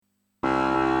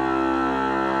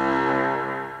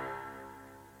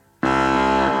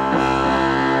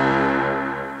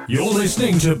You're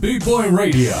listening to Boot Boy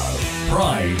Radio.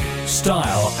 Pride,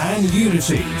 style, and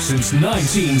unity since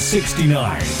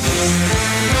 1969.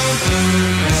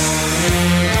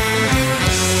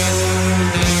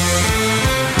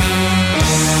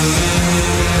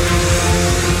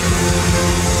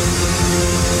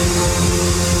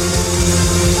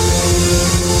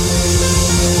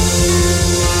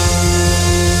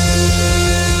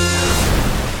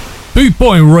 Boot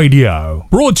Boy Radio,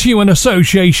 brought to you in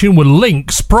association with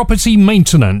Links Property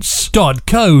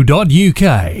Maintenance.co.uk.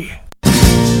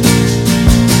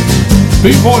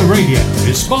 Boot Boy Radio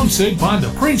is sponsored by the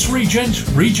Prince Regent,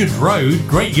 Regent Road,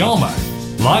 Great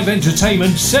Yarmouth. Live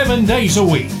entertainment 7 days a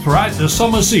week throughout the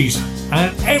summer season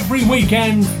and every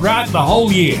weekend throughout the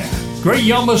whole year. Great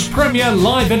Yarmouth's premier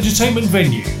live entertainment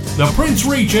venue, the Prince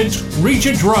Regent,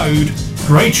 Regent Road,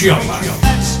 Great Yarmouth.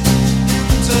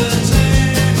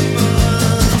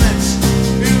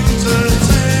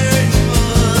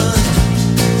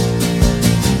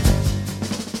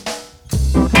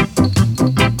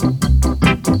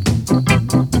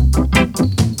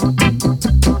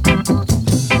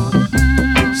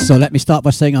 So let me start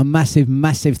by saying a massive,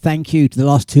 massive thank you to the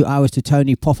last 2 hours to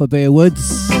Tony Pofferbeer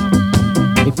Woods.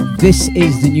 If this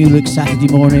is the new look Saturday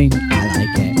morning, I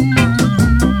like it.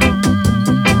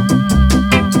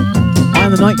 I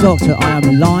am the Night Doctor. I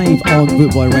am live on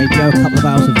Boot Boy Radio. A couple of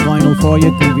hours of vinyl for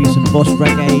you. Give you some Boss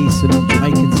Reggae, some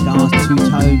Jamaican Stars,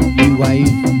 two-tone, new wave,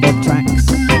 mod tracks.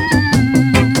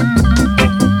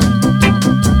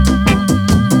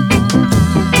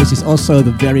 This is also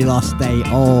the very last day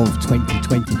of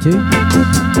 2022.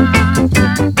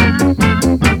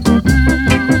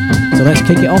 So let's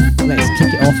kick it off. Let's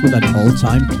kick it off with an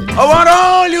all-time clip. I want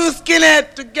all you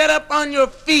skinheads to get up on your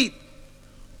feet.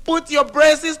 Put your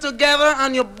braces together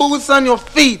and your boots on your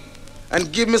feet.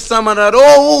 And give me some of that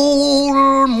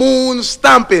old moon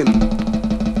stomping.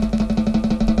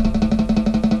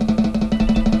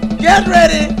 Get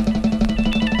ready.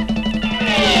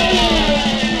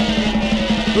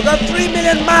 We got 3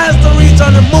 million miles to reach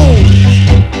on the moon.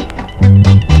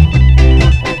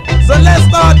 So let's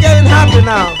start getting happy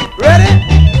now. Ready?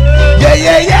 Yeah,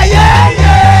 yeah, yeah, yeah,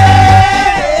 yeah.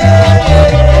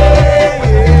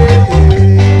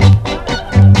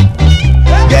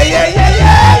 Yeah, yeah, yeah,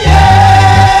 yeah,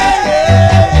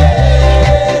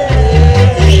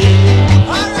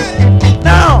 yeah.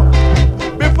 Now,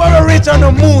 before we reach on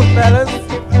the moon, fellas,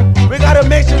 we gotta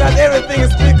make sure that everything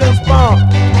is spick and span.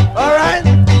 All right?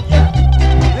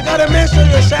 Gotta make sure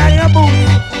you shine your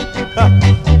boots.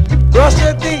 Brush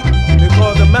your teeth,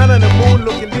 because the man on the moon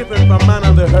looking different from man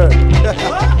on the earth.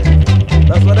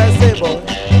 That's what I say, boy.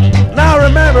 Now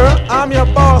remember, I'm your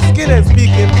boss, Skinhead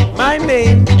speaking. My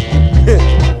name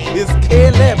is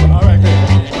Caleb.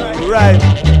 Right.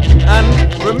 And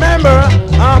remember,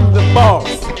 I'm the boss.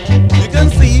 You can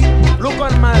see, look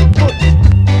on my foot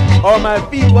or my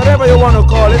feet, whatever you want to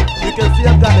call it. You can see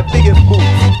I've got the biggest boots.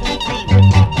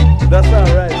 That's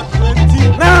all right.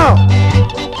 Now,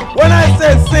 when I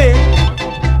said sing,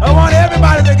 I want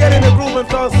everybody to get in the groove and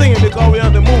start singing because we're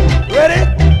on the moon. Ready?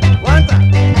 One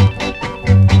time.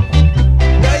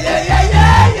 Yeah, yeah, yeah,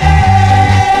 yeah, yeah.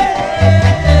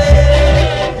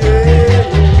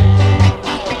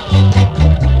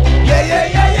 Yeah, yeah,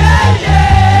 yeah, yeah,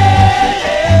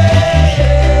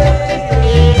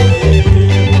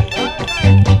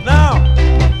 yeah. Now,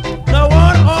 I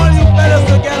want all you fellas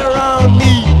to get around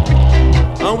me.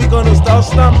 And we're gonna start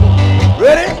stomping.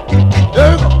 Ready?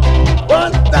 Here we go.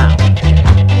 One time.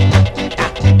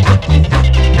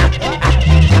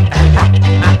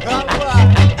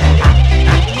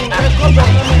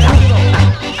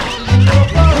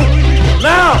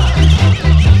 Now,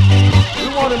 we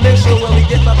want to make sure when we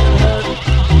get back to the herd,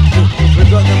 we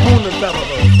got the moon in front of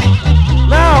us.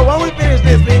 Now, when we finish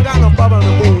this, we ain't got no problem on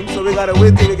the moon, so we gotta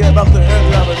wait till we get back to the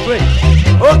herd to have a drink.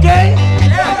 Okay?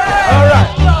 Yeah. All right.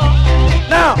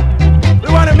 Now, we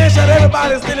want to make sure that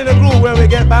everybody's still in the groove when we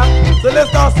get back. So let's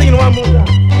start singing one more time.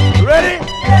 Ready?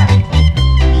 Yeah.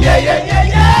 Yeah, yeah, yeah,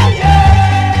 yeah, yeah.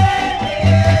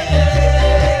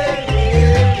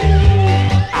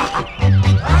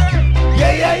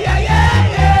 Yeah, yeah, yeah, yeah,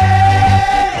 yeah.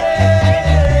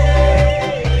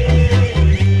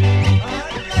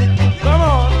 Come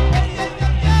on.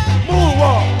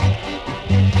 Moonwalk.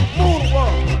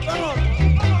 Moonwalk. Come on.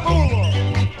 Moonwalk.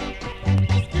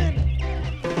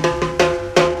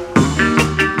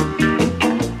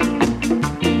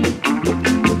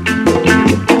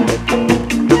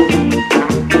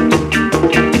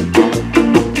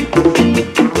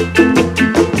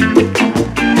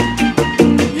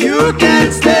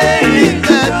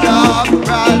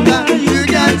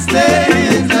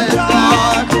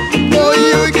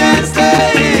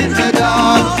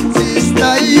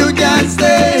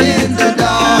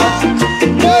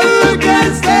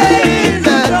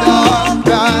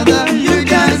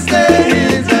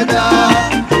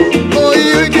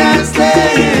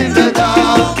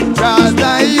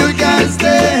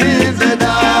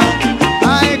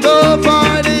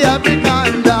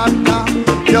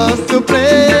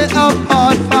 play a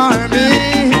part for me,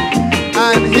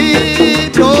 and he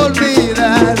told me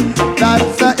that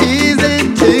that's an easy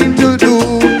thing to do.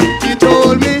 He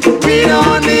told me we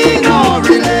don't need no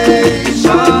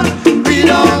relation, we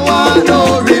don't want no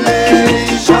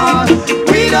relation,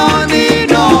 we don't need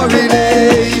no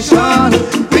relation,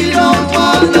 we don't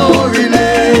want no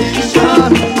relation,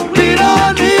 we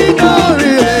don't need no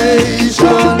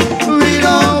relation, we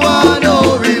don't want no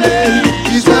relation.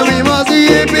 He said we must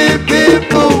hip hip hip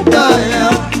boom kaya,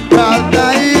 rasta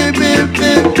hip hip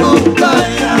hip boom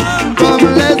kaya. Come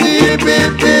let's hip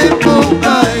hip hip boom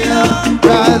kaya,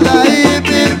 rasta hip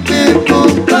hip hip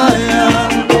boom kaya.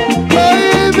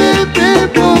 Hip hip hip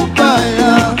boom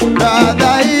kaya,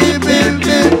 rasta hip hip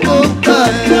hip boom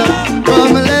kaya.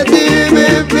 Come let's hip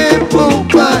hip hip boom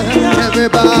kaya.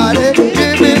 Everybody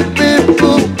hip hip hip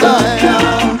boom kaya.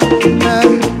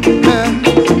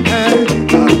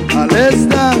 Let's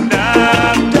start.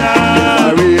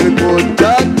 A real good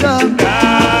doctor.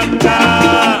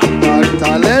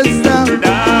 Dr. Lester.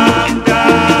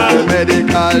 The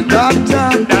medical doctor.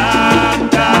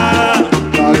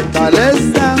 Dr.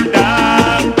 Lester.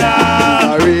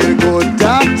 A real good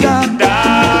doctor.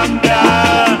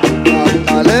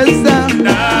 Dr. Lester.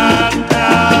 The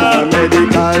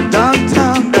medical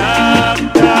doctor.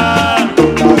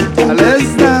 Dr.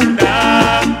 Lester.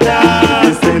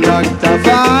 Mr. Dr.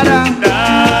 Father.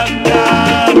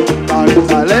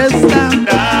 Dr. Lester.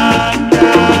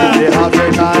 The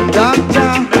African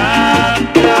doctor.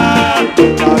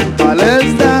 Dr.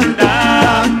 Lester.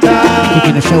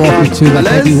 Kicking the show off with two of the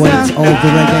heavyweights of the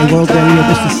reggae world. There we are,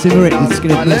 Mr. Simmerit with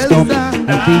Skillet Blitzcomb,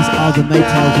 and these are the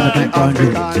Maytals in the background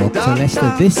with Dr. Lester.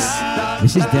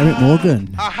 This is Derek Morgan.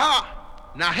 Aha!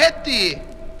 Naheti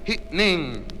Hitning.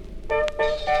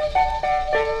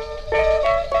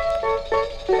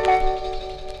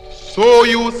 So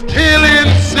you still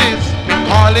insist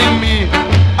calling me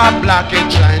a black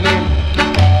and Chinese,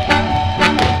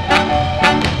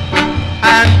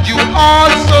 and you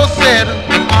also said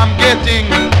I'm getting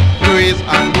praise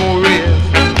and no raise.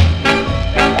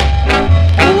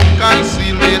 Don't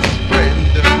conceal this, friend.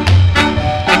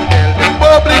 Tell the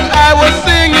public I was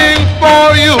singing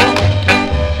for you,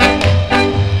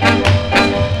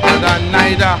 and I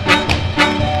neither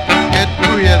get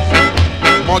praise,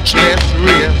 much less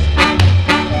raise.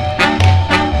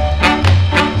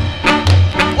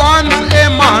 Once a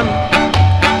man,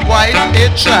 twice a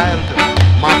child,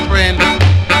 my friend.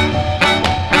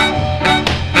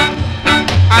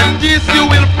 And this you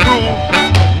will prove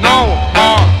now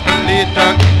or later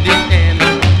in the end.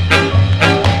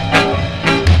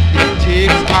 It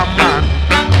takes a man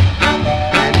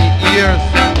many years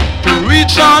to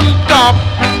reach on top,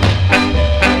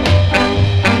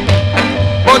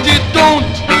 but it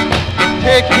don't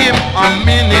take him a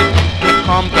minute to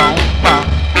come down back.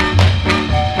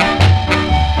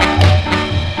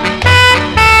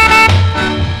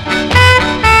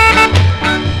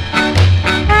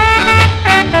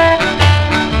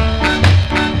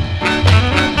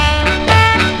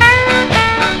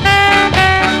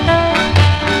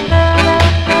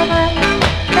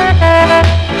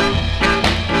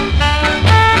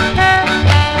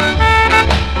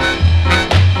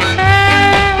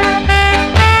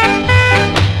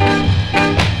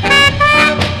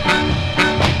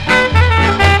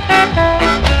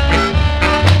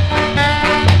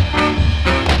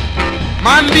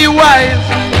 Be wise,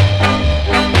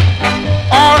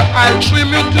 or I'll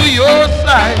trim you to your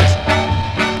size.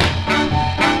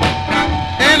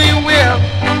 Anywhere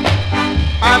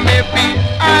I may be,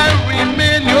 I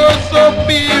remain your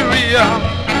superior.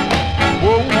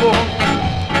 Whoa, whoa.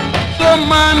 So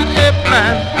man a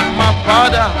plan, my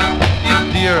father is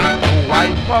there to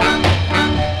wipe out.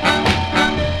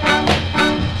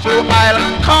 So I'll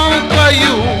conquer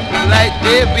you like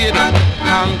David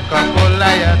conquered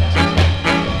Goliath.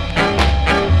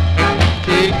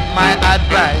 My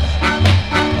advice,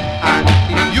 and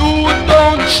if you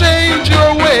don't change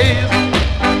your ways,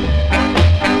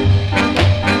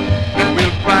 you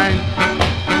will find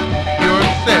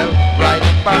yourself right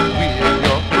back where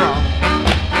you're from.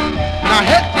 Now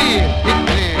Hetty,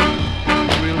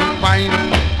 you will find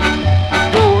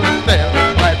yourself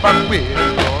right back where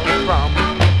you're from.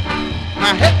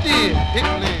 Now Hetty,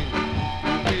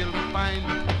 you will find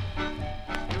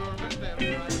yourself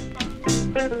right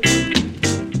back.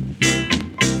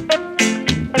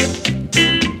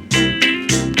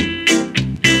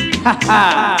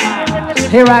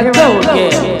 Here I go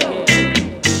again.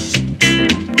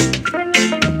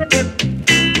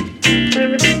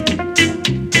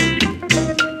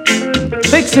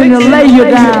 Fixing to lay you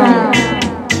down.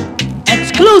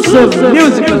 Exclusive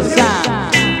musical sound.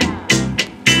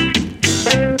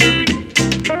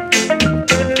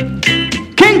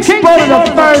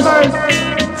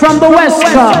 from the West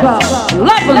Coast,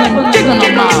 loving and digging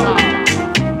them out.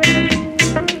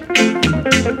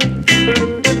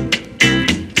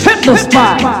 Hit the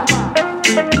spot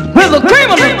with the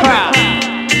cream of the crowd.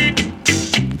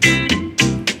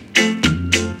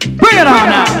 Bring it on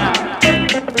now.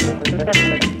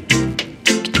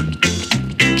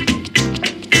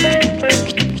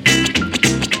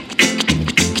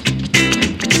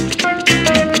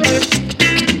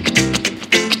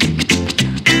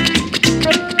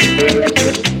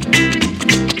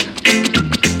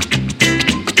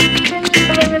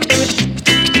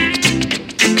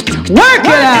 Work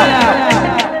it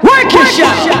out. Work your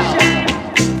shot.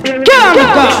 Get on the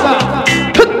go.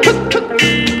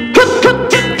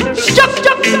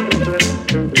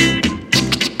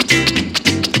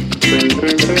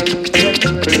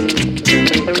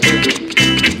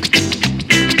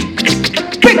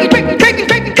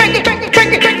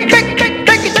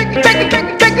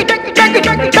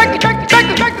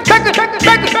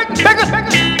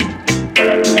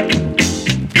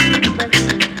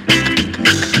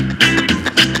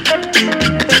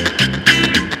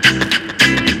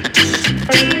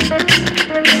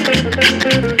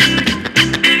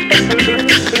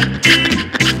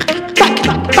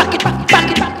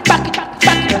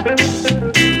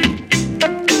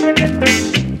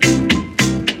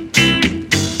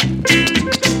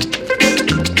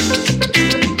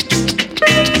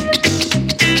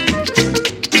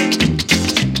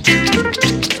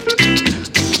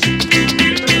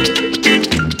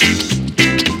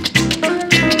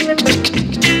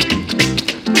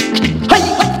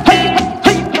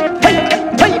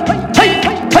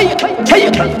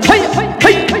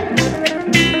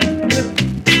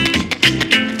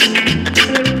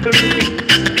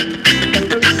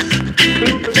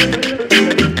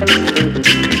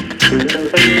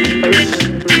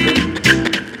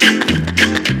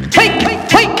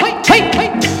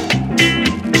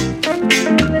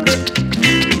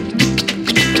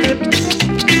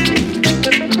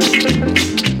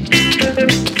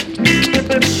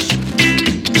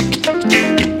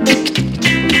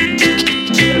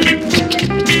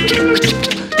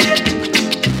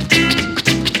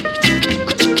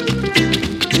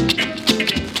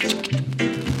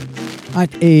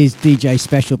 That is DJ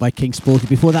Special by King Sporty.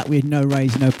 Before that, we had No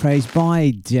Raise, No Praise by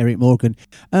Derek Morgan.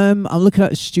 I'm looking out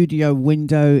the studio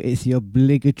window. It's the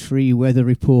obligatory weather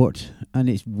report, and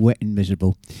it's wet and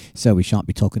miserable. So we shan't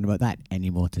be talking about that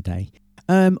anymore today.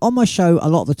 On my show, a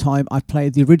lot of the time, I play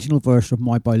the original version of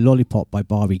My Boy Lollipop by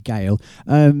Barbie Gale.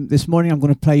 This morning, I'm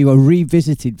going to play you a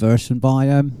revisited version by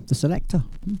The Selector.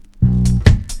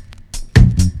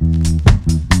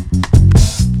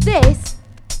 This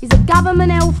is a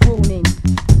government health warning.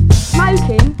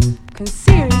 Smoking can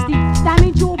seriously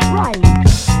damage your brain.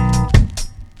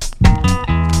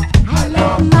 I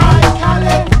love my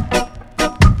Cali.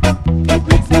 It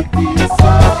makes me feel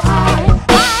so high.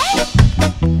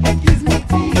 It gives me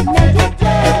deep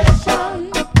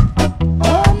meditation.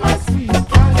 Oh, my sweet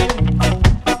Cali.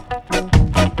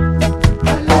 I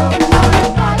love my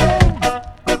Cali.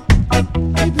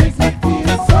 It makes me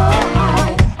feel so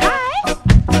high.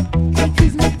 It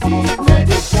gives me deep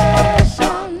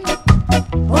meditation.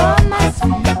 Oh, my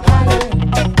sweet Cali.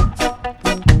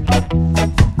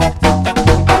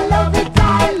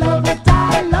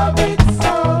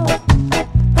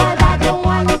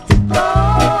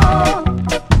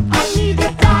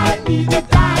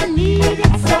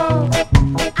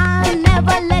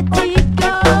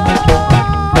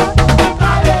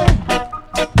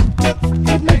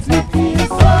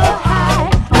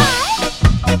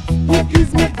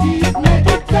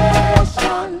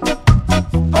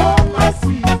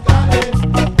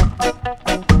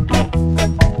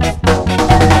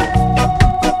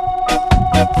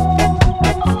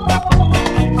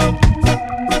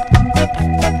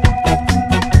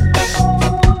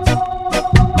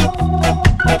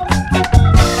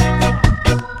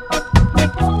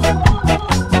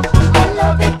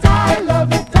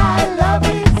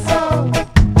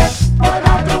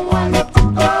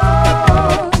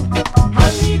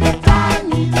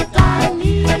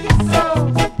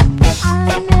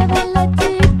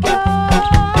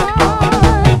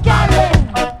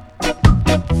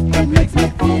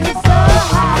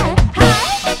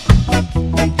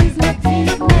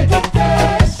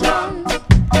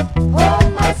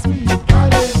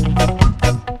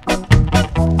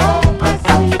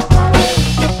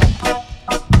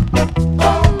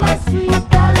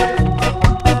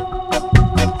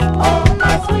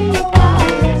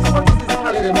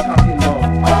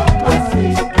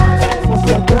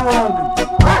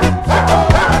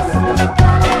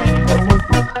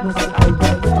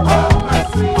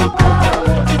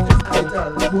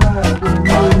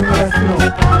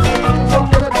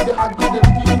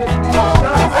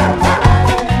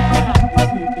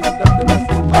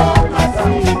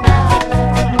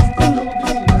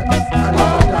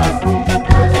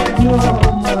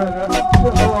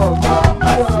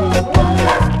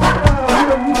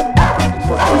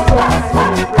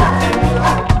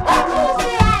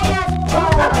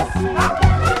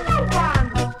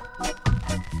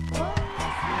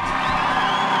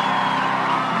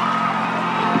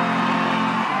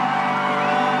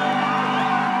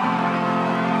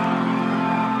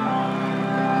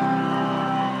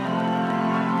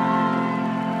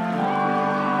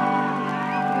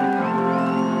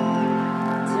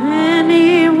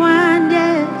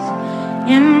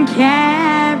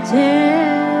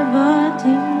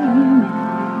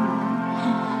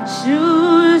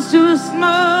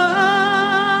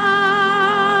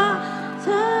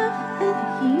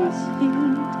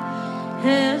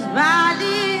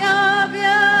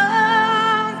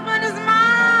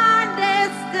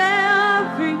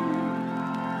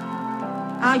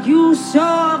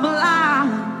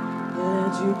 blind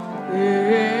that you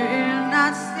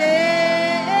cannot stay.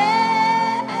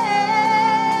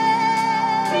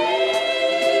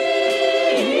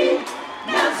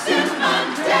 Nelson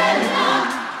Mandela.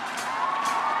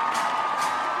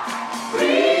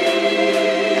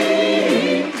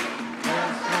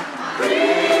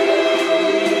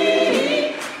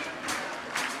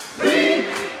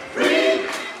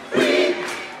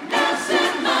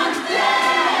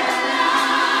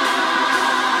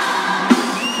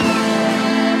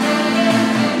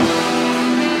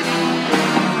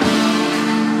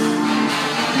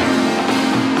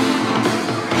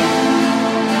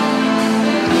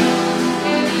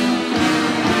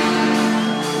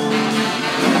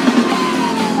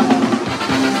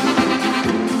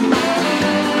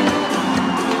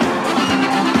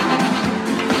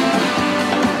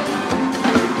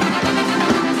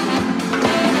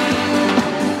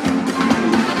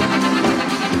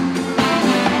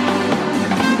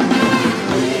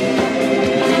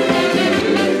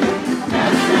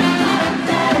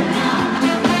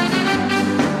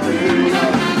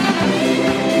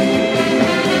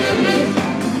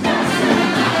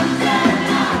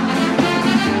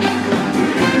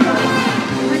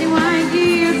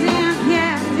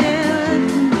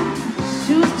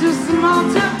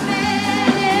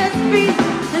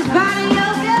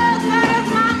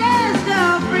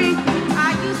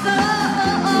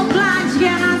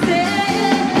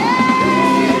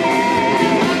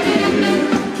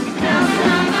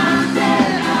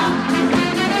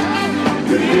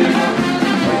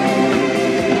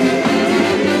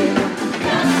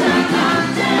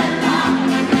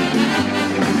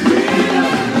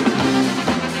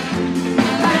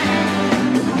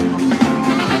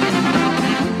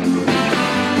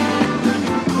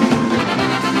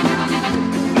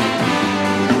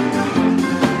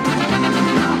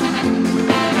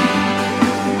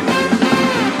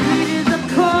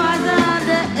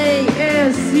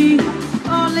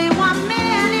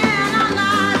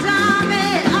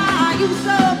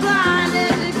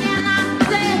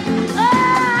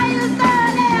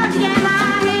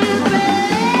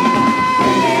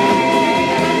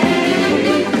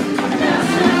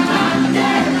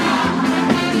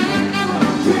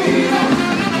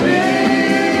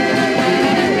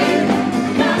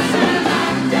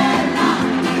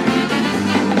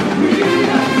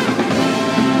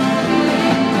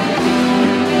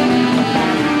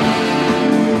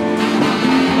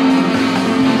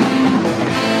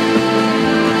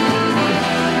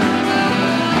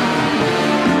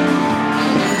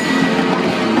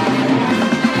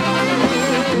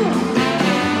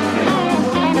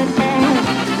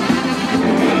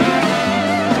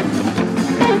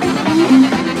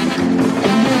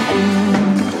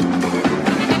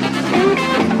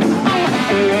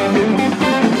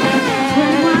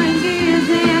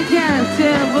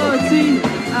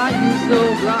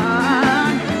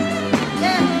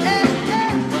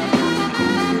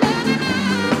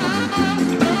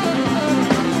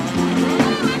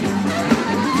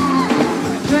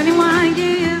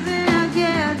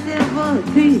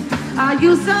 Are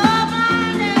you so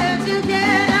blind that you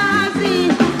cannot see?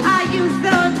 Are you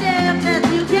so deaf that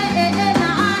you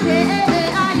cannot hear?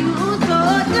 Are you so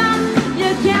dumb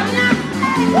you cannot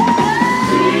see?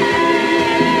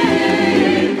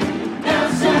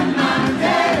 Nelson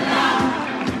Mandela,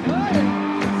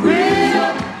 free,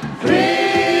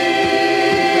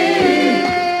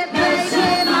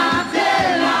 Nelson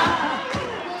Mandela,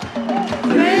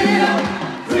 free.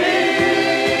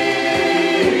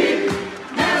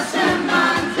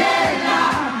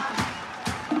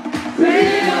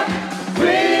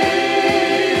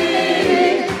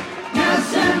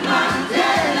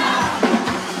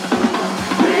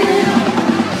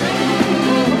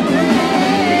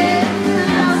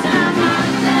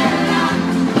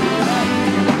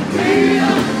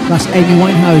 That's Amy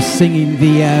Winehouse singing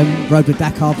the Road to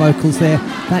Dakar vocals there.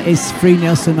 That is Free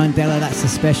Nelson Mandela, that's the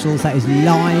specials, that is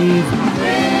live.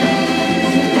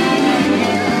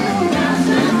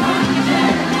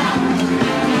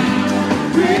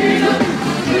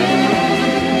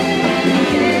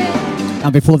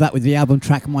 And before that with the album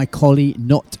track My Collie,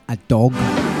 Not a Dog. By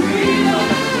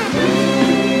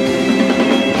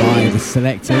the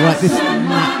Selector. Right, this track.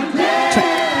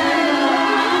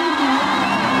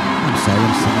 I'm sorry,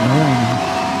 I'm singing around.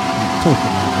 I'm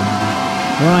talking around.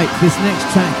 Right, this next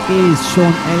track is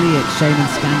Sean Elliott, Shame and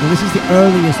Scandal. This is the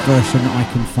earliest version that I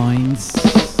can find.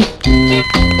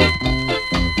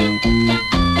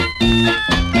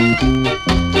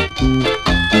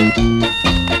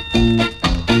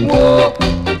 Woe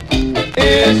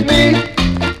is me,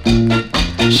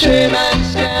 shame and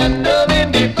scandal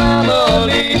in the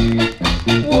family.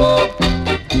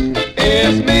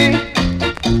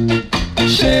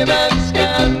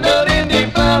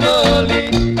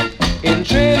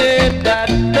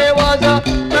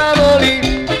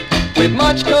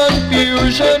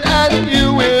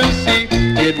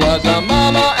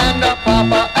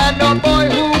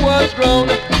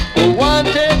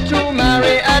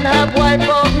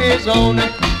 zone.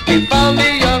 He found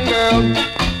the young girl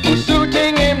who's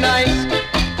suiting him nice.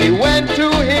 He went to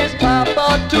his papa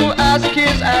to ask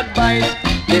his advice.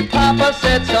 The papa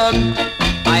said, son,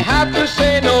 I have to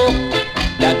say no.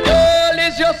 That girl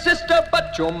is your sister,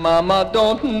 but your mama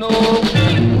don't know.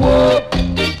 Whoa,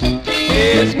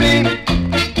 it's me.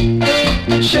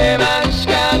 Shame and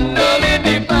scandal in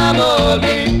the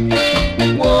family.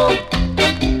 Whoa,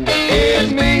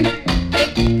 it's me.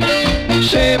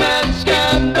 Shame and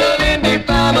scandal in the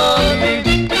family.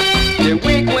 The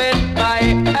week went by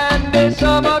and the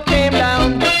summer came down,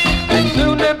 and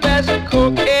soon the best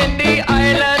cook in the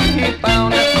island he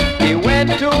found. He went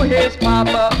to his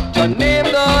papa to name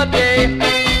the day.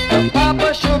 The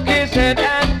papa shook his head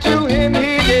and to him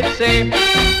he did say,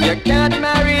 you can't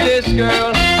marry this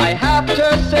girl, I have to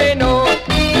say no.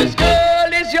 This girl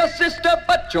is your sister,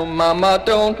 but your mama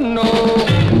don't know.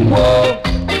 Whoa,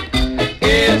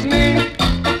 it's me.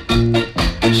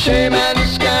 Shame and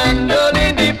scandal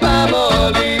in the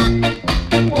family.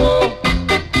 Whoa,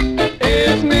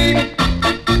 it's me.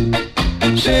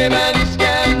 Shame and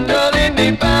scandal in the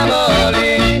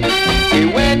family. He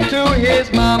went to his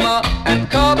mama and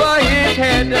covered his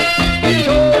head. He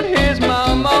told his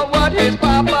mama what his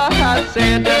papa had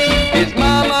said. His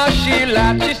mama, she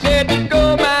laughed, she said,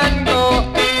 go man, go.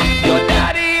 Your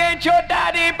daddy ain't your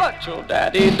daddy, but your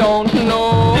daddy don't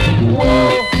know.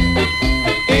 Whoa,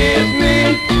 it's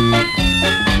me.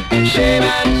 Shame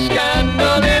and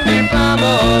scandal in the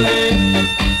family.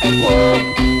 Whoa,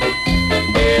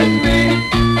 it's me.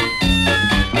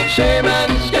 Shame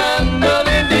and scandal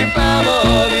in the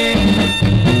family.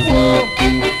 Whoa,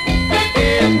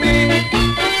 it's me.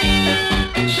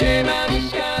 Shame and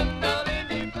scandal in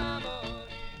the family.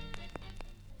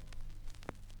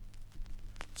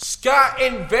 Ska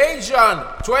Invasion,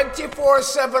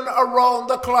 24/7 around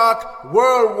the clock,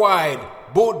 worldwide.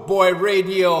 Boot Boy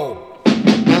Radio.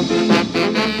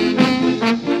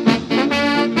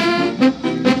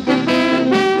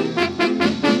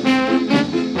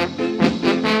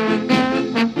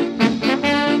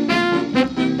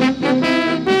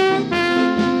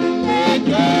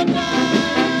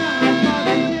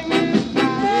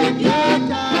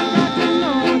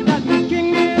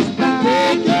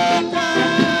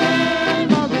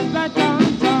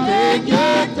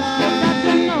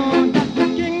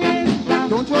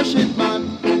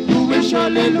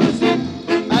 Surely lose it.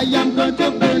 I am going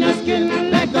to burn your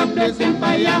skin like a blazing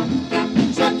fire.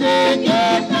 So take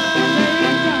your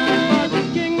time, for the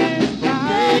king is down.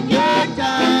 Take your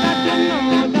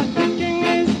time, that the king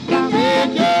is down.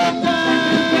 Take your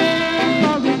time,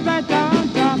 for it's right down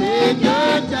top. Take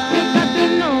your time, that you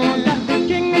know that the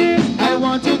king is down. I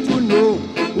want you to know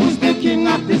who's the king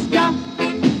of this guy.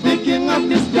 The king of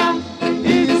this guy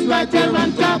is right there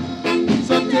on top.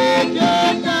 So take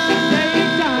your time.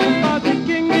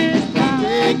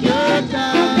 Take your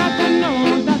time. You got to know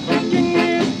that the king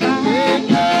is down. Take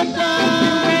your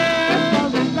time. For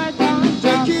it's right down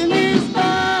top. The king is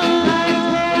down. Right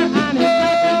here and it's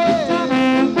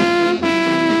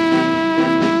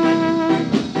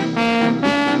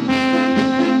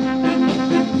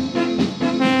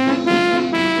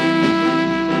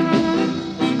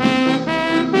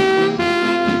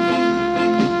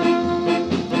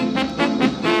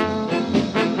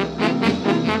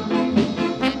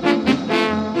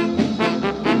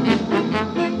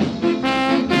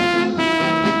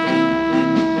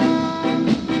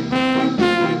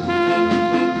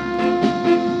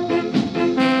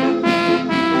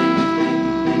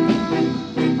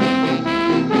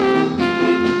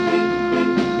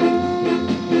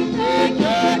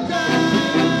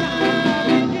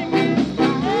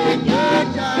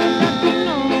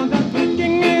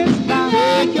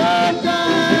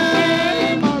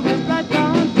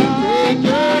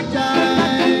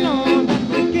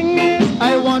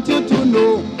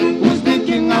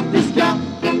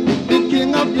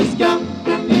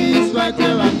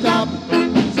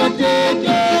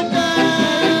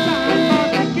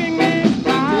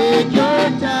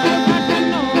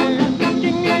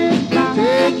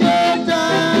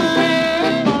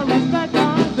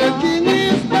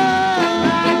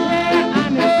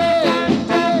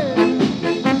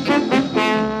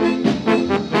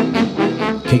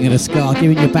King of the Ska,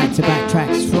 giving you back-to-back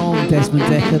tracks from Desmond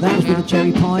Dekker. That was with the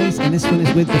Cherry Pies, and this one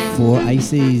is with the Four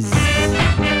Aces.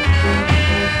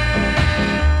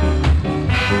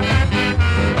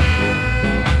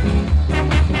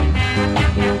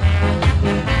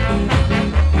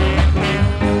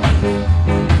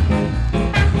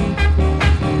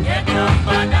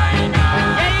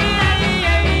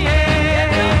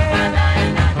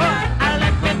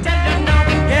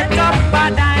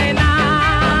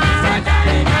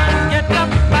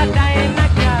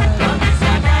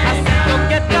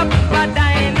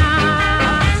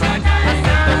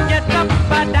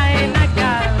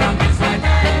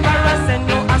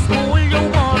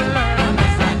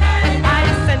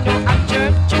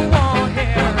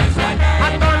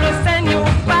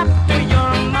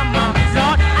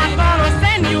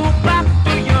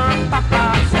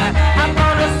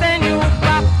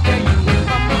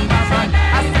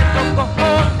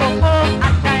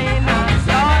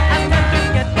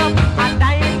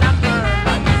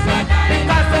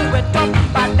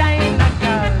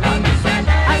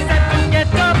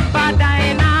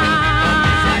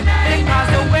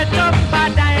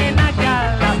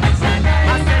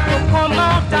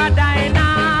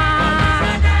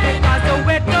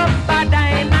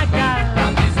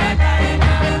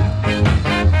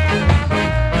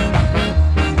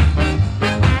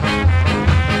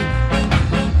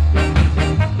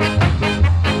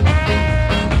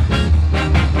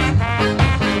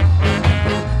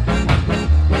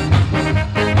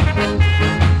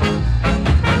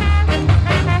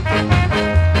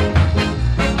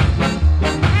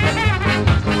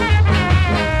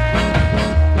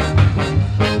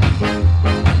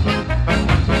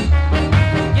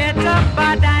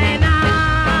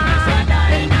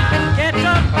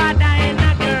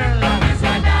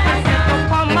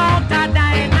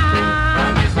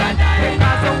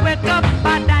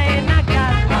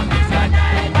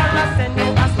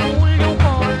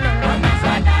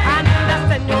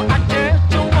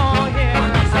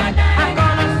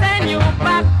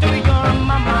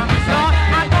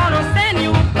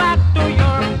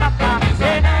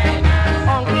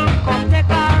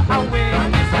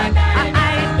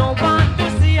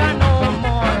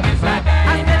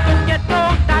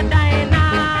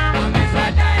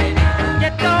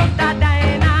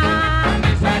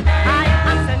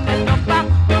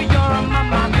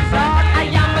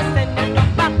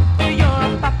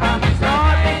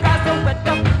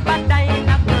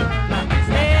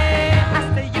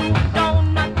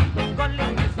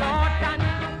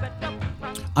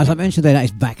 As I mentioned there, that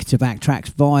is back-to-back tracks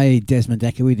by Desmond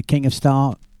Decker with the King of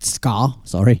Ska,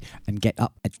 and Get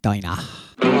Up at Dinah.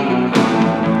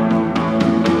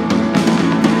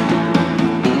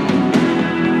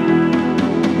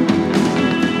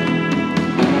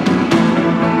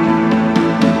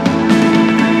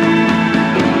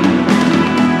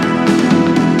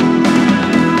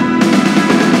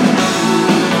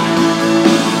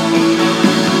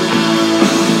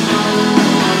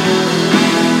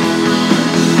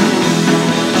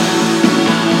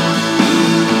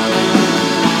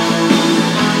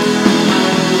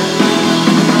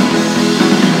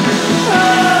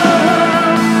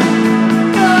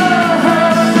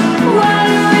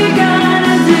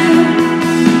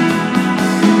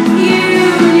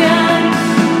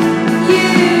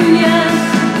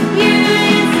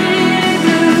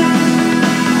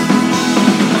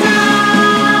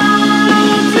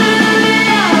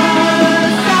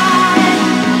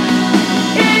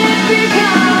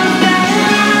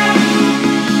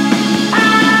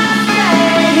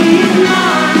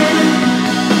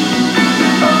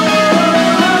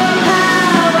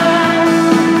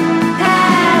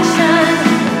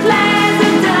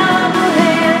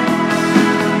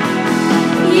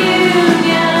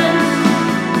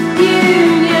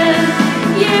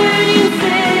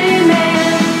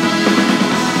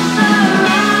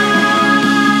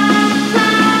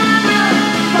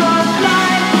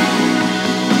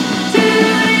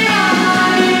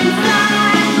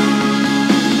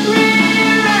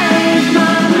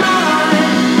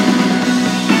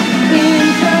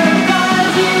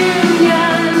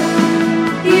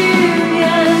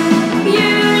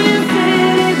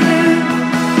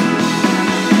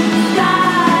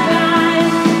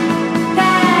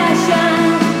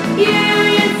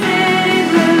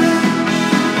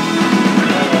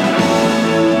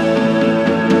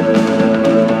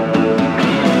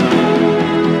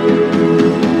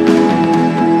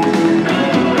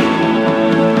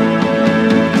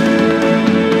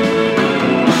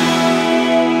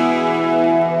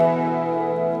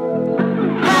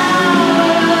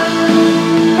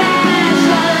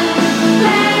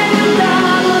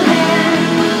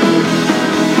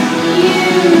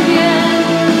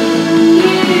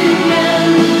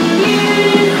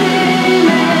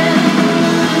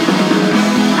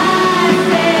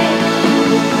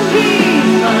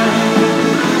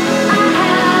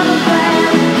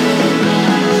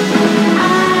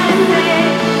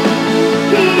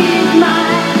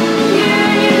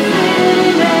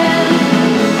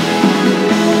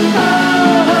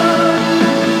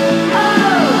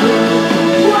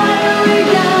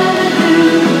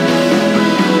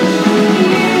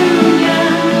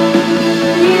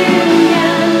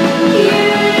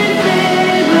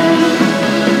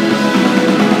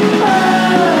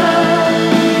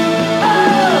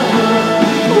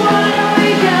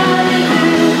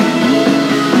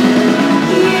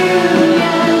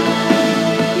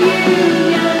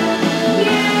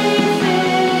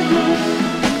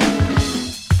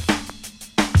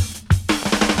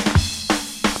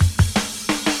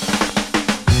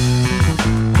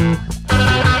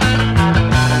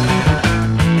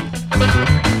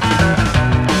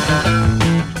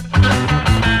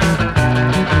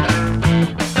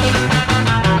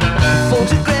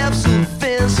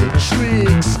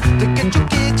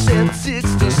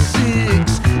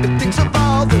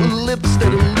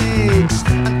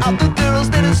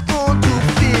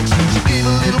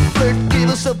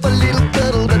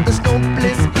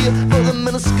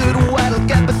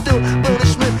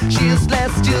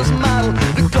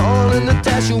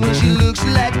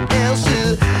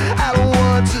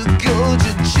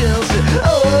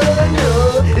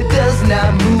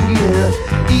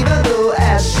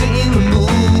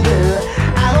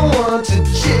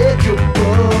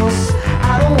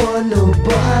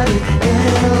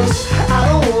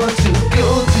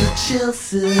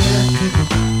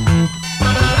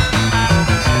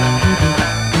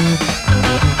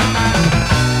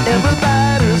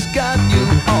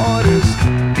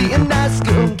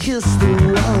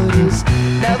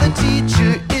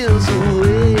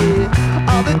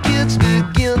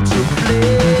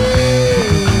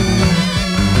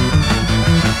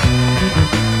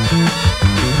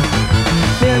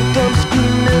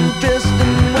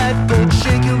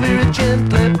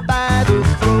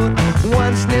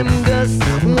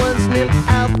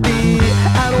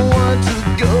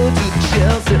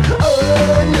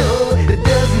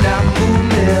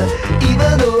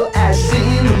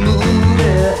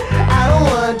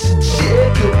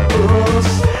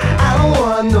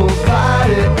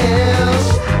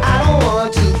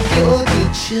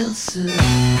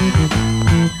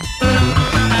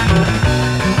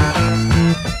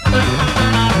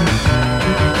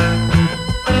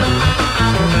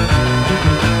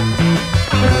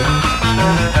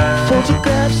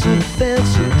 Photographs of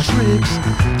fancy tricks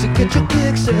to get your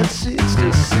kicks at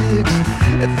 66.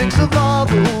 And thinks of all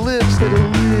the lips that are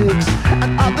licks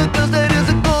and all the girls that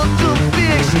isn't going to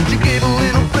fix. She gave a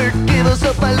little flirt, gave us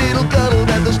up my little cuddle.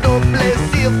 That there's no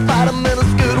place here, fight a minute,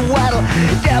 skirt waddle.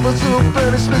 Gavels her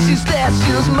punishment, she's last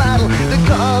year's model. They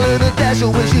call her the Dasher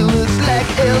when she looks like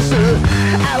Elsa.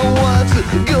 I don't want to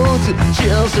go to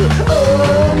Chelsea.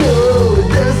 Oh no, it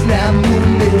does not move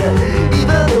me.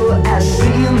 Even though I've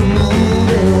seen the movie,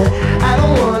 I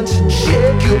don't want to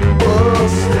check your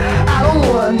pulse. I don't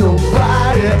want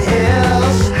nobody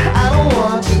else. I don't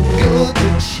want to go to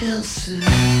Chelsea.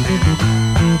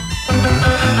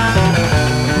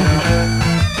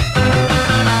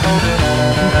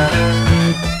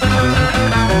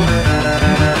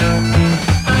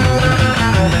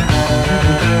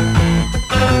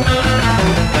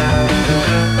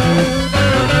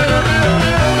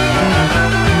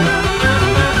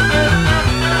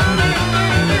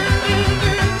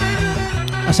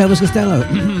 So was Costello,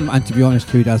 and to be honest,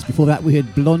 who does? Before that, we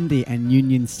heard Blondie and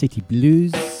Union City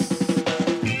Blues.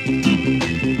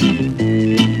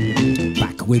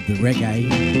 Back with the reggae.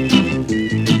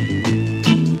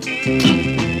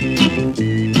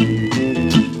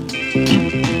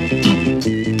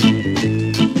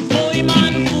 Boy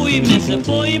man, boy, me say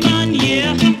boy man,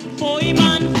 yeah. Boy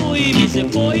man, boy, me say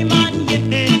boy man, yeah.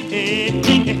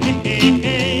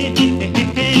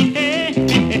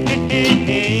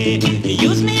 You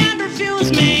use me and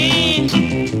refuse me.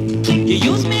 You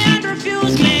use me and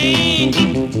refuse me.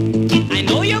 I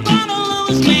know you're gonna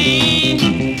lose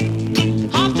me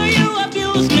after you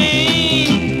abuse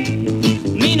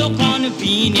me. Me no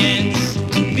convenience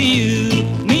for you.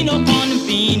 Me no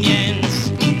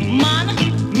convenience, man.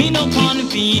 Me no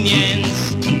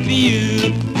convenience for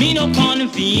you. Me no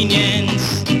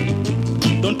convenience.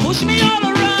 Don't push me all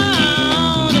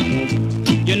around.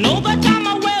 You know that I'm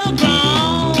a well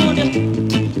ground.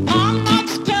 I'm not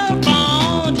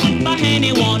spellbound by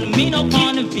anyone. Me no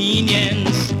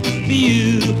convenience for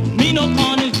you. Me no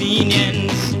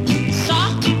convenience.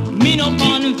 Sir, me no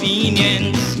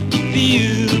convenience for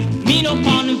you. Me no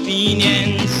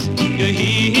convenience. You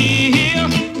hear?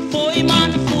 Boy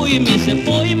man, boy, me say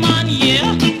boy man,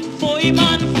 yeah. Boy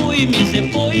man, boy, me say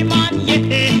boy man, yeah.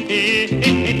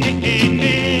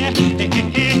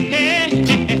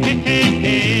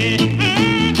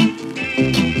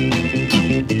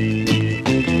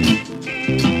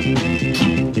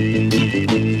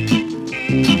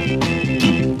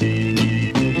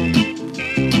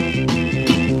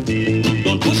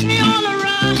 Don't push me all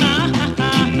around.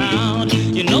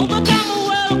 You know that I'm a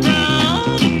well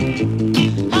ground.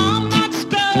 I'm not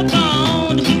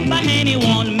spellbound by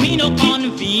anyone. Me no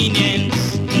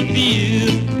convenience for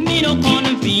you. Me no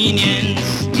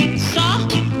convenience. Sir,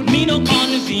 me no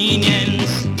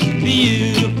convenience for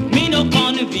you. Me no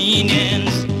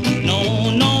convenience.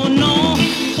 No, no, no.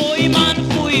 Boy man,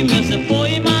 boy, me say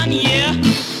boy man, yeah.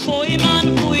 Boy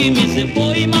man, boy, me say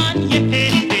boy man, yeah.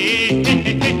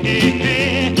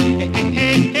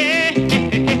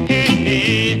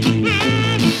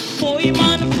 Boy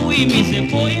man, boy, me say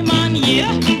boy man,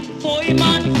 yeah. Boy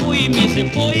man, boy, me say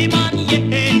boy man, yeah.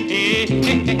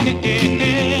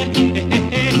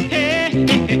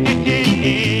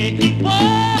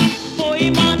 Boy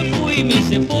man, boy, me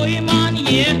say boy man,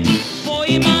 yeah.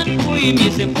 Boy man, boy, me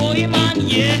say boy man,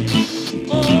 yeah.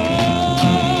 Boy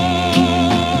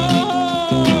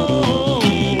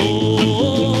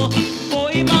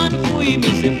man, boy,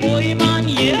 me say boy man,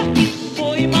 yeah.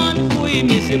 Boy man, boy,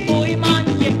 me say boy man,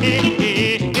 yeah.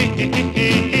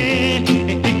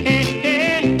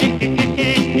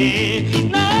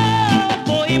 No,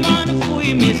 boy man,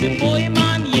 boy, me say boy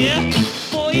man, yeah.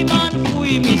 Boy man,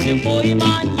 boy, me say boy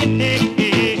man, yeah.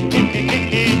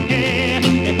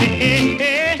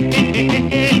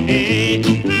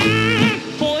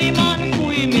 Boy man,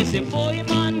 boy, me say boy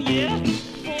man, yeah.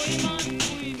 Boy man,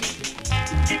 boy, me say.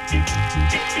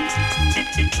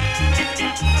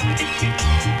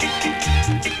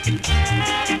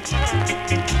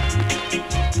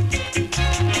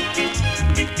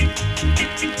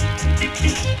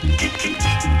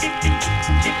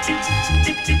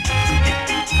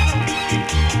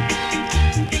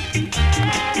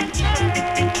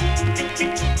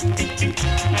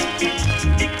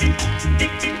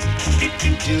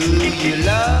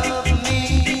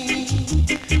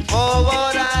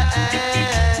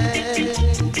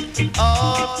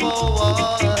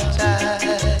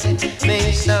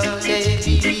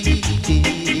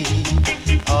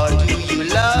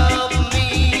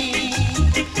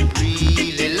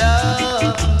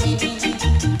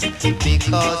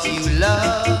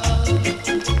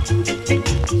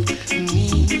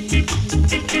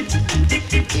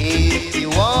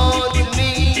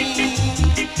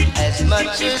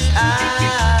 much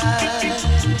as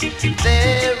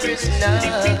there is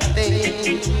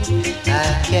nothing I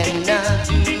cannot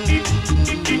do.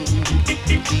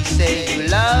 Please say you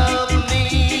love me,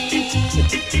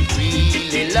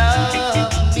 really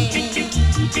love me,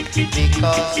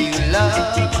 because you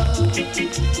love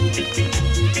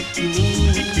me.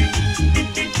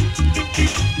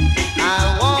 I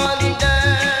wonder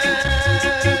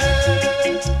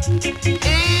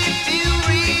if you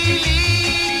really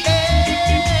care.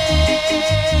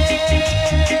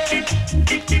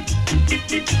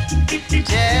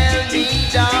 Tell me,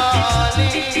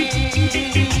 darling,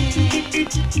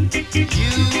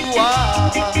 you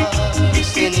are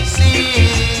sincere.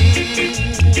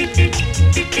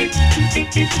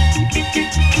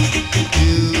 Do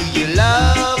you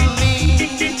love me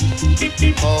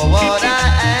for what I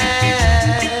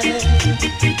am,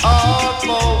 or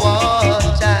for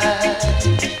what I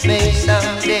may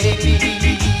someday be?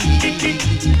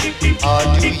 Or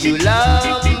do you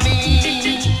love me,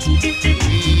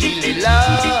 really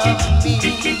love me,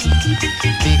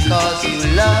 because you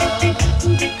love me?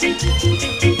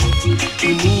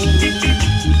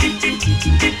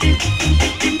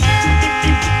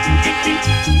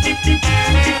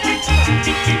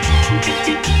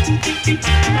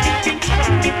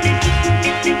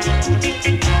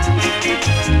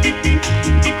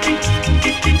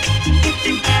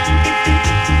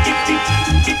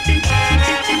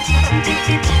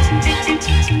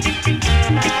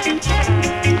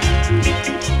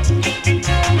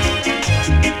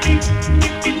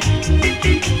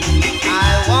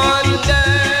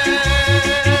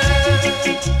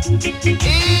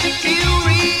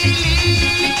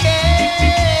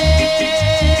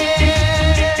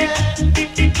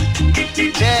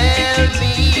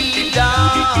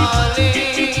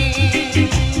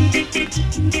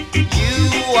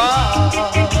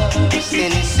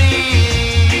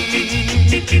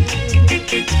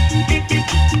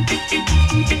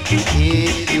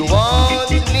 If you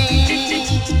want me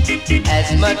as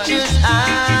much as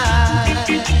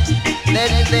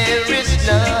then there is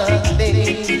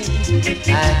nothing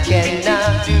I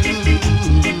cannot do.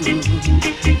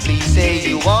 Please say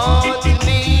you want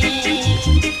me,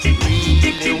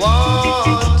 really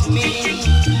want me,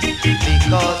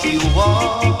 because you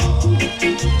want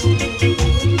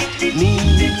me.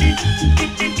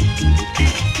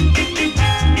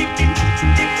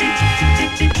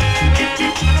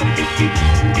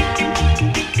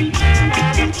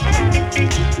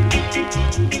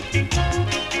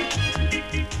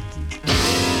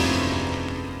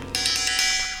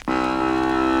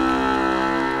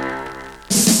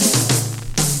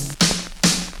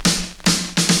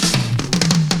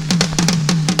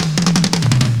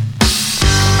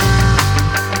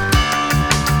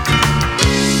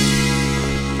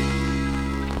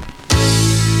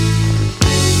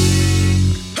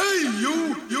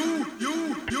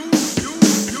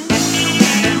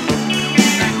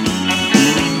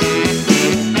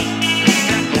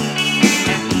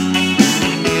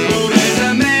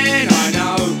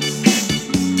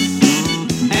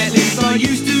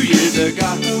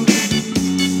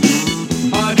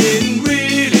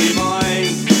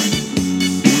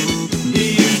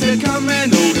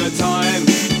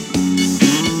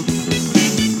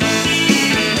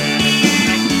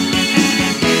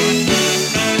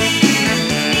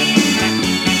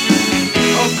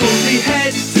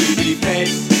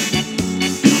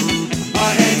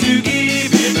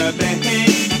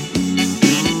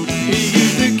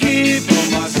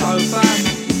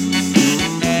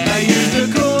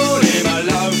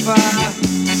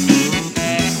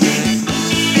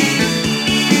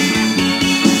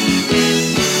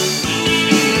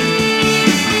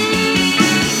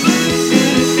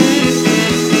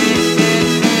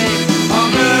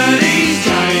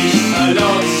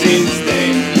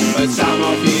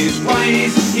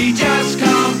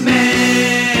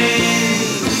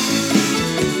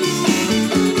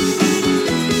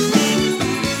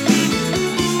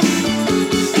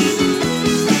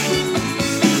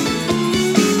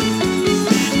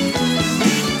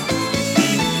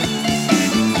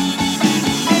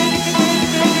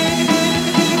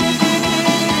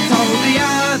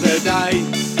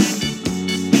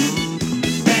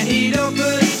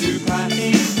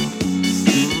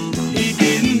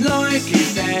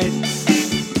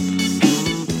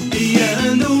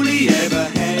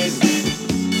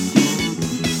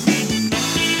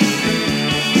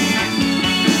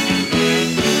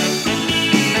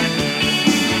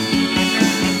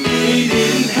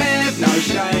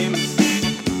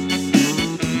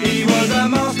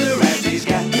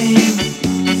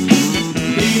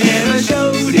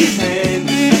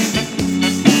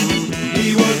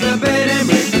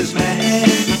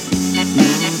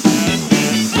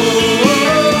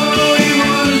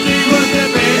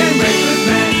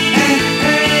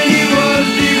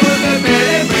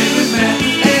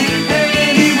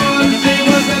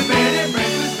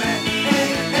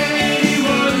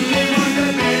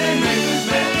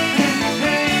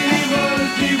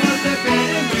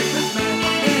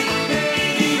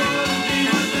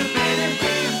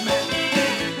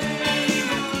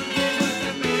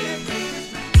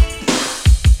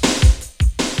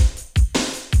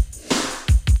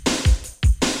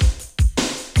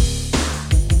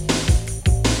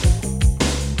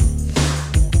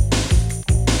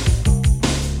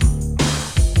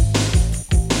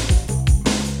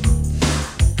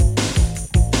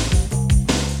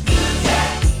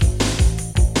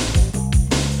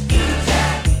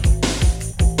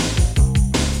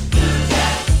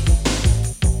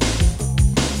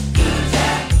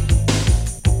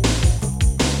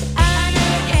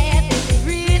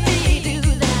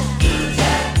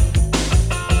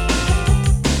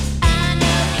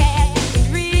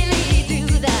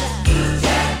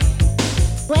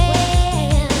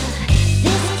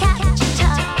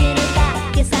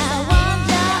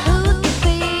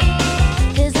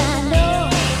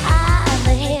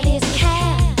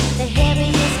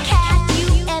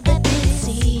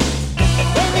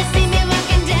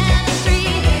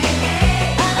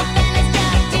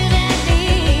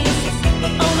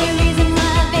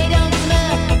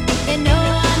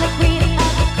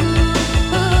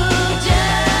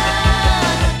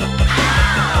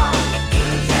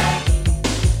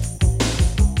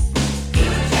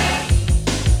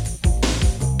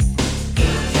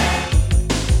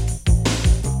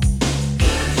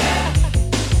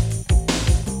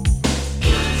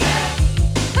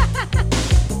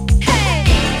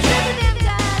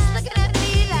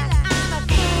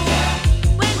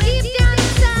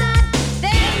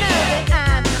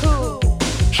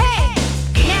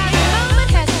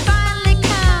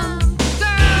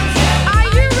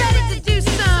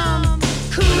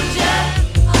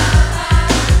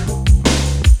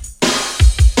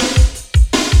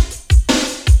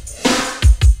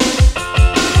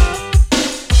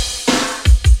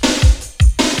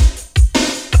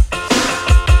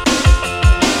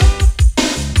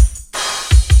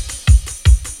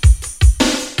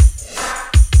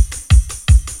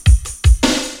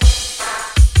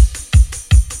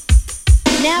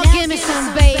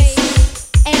 some bass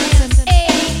and some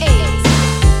 88s.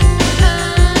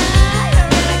 You're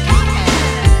really cooking.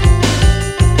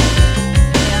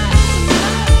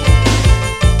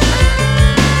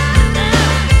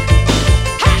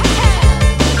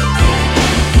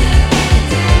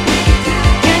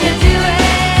 Can you do it?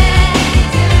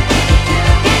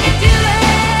 Can you do it?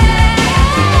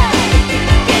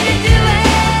 Can you do it?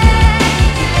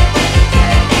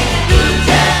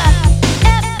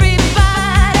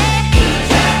 Everybody,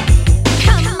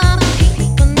 come on,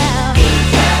 people now.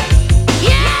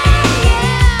 Yeah,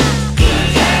 yeah.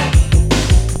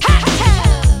 Ha, ha.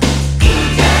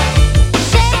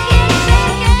 Shake it,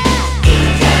 shake it.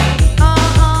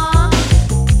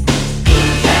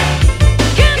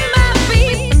 Get my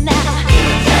people now.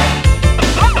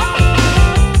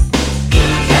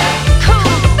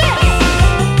 Cool this.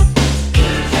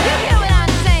 You hear what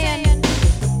I'm saying?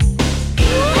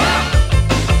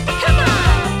 Come on.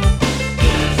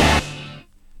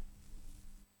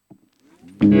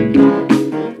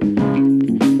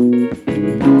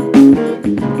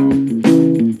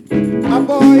 A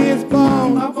boy is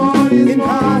born in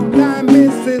hard time,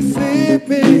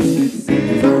 Mississippi,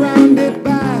 surrounded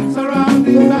by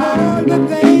all the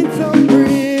things so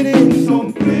pretty.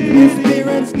 His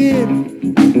parents give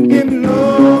him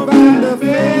love and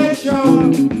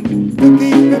affection to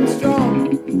keep him strong,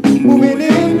 moving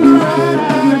in the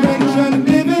right direction,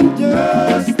 living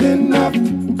just enough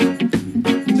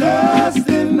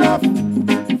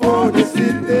for the city.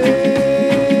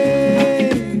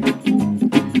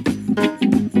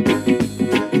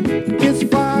 His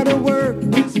father worked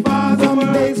some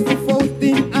days for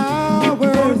 14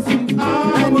 hours,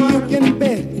 and you can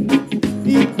bet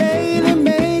he barely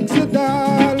makes $1.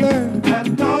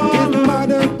 His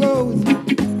mother goes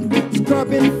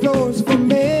scrubbing floors for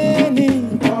many,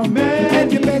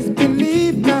 and you best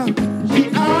believe now she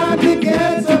hardly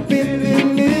gets a bit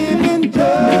in living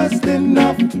just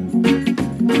enough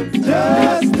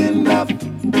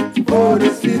for the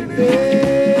city.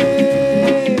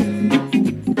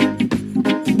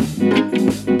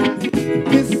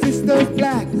 His sister's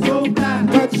black,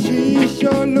 but she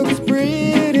sure looks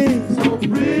pretty.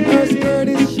 Her skirt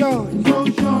is short,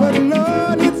 but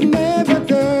Lord, it's never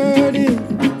dirty.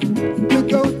 To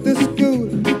go to school,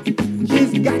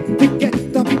 she's got to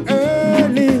get up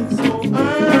early.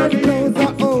 Her clothes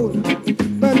are old,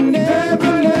 but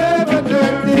never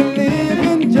dirty.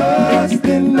 Living just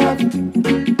enough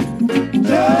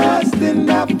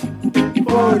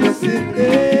for the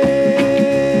city.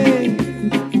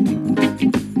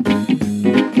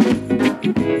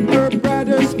 Her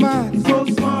brother smart,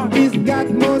 he's got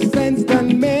more sense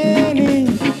than many.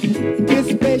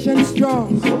 His patience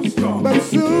strong, but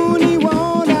soon he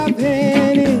won't have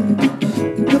any.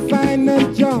 To find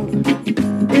a job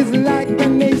is like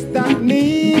an haystack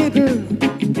needle,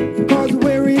 'cause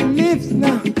where he lives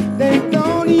now, they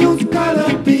don't use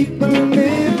colored people.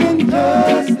 Living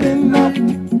just enough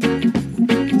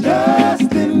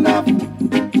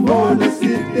for the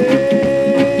city.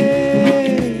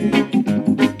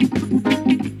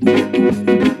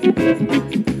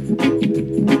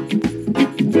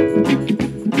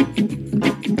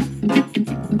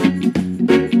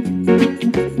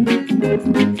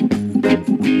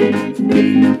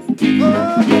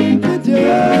 Oh,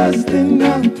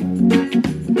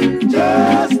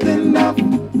 just enough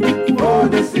for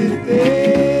the city.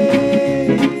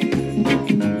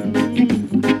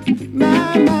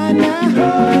 My,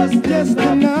 now, just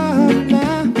enough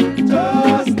now,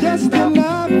 just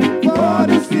enough for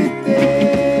the city.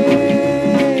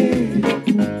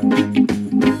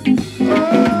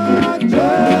 Oh,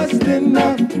 just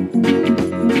enough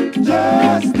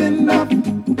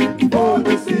for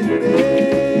the city.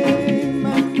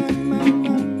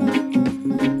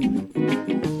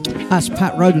 That's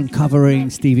Pat Roden covering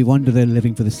Stevie Wonder, They're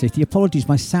Living for the City. Apologies,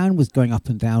 my sound was going up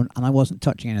and down and I wasn't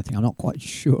touching anything. I'm not quite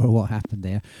sure what happened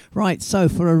there. Right, so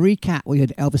for a recap, we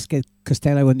had Elvis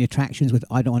Costello and the Attractions with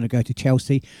I Don't Want to Go to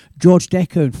Chelsea, George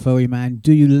Decker and Furry Man,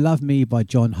 Do You Love Me by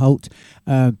John Holt,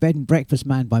 Bed and Breakfast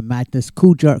Man by Madness,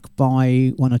 Cool Jerk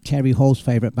by one of Terry Hall's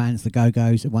favourite bands, the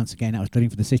Go-Go's, and once again that was Living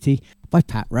for the City by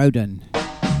Pat Roden.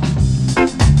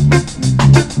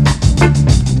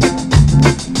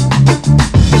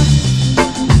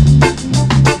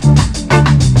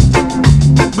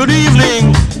 Good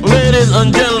evening, ladies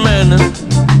and gentlemen.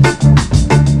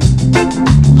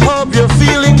 Hope you're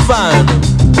feeling fine.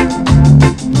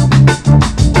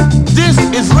 This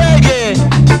is Reggae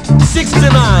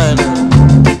 69.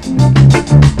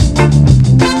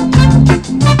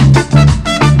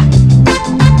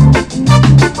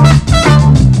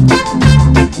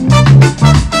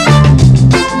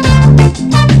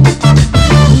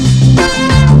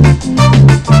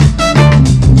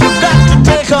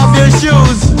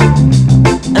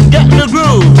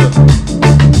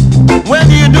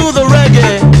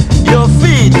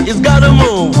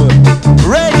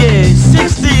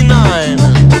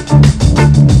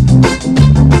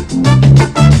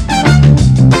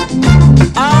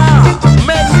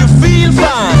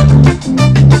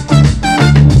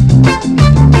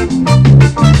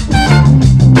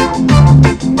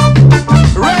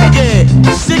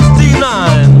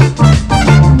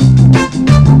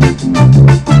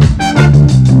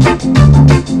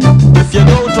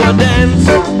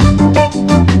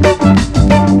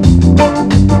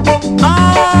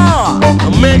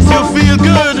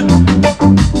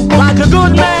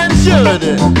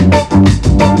 melody.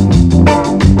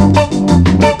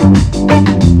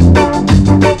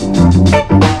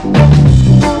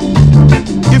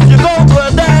 If you go to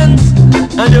a dance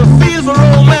and you feel for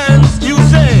romance, you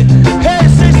say, hey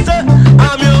sister,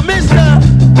 I'm your mister.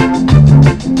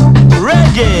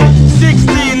 Reggae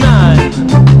 69.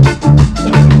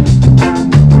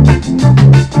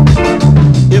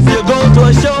 If you go to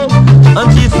a show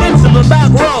and she sits in the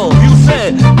back row, you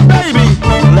say, baby,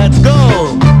 let's go.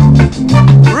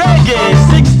 Reggae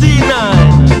 69.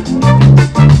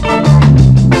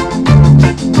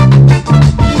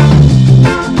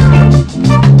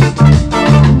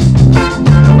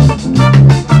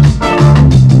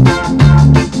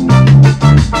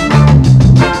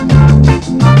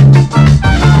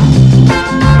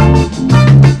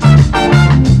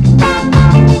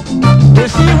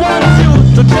 If she wants you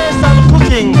to taste some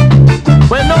cooking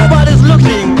when nobody's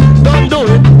looking, don't do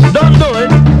it, don't do it.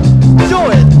 Do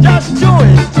it, just do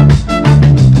it.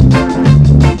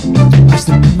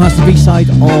 That's the B-side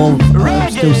of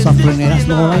Still Suffering there. That's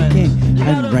Laura Aiken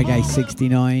and Reggae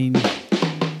 69.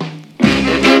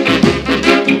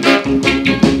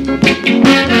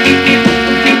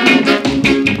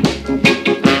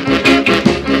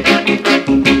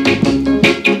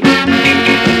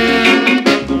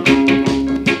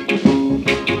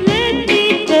 Let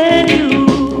me tell you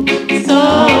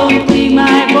something,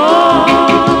 my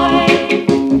boy.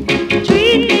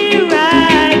 Treat me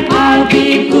right, I'll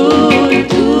be good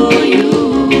to you.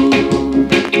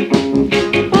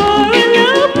 For a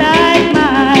love like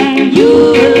mine,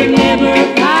 you'll never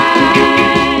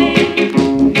find.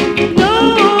 No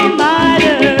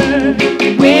matter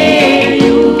where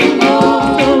you go,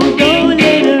 so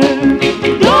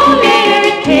don't let her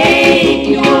take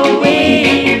you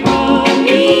away from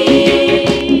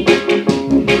me.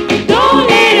 Don't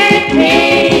let her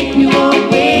take you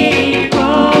away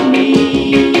from me.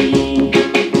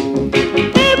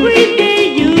 Every day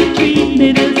you treat me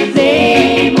the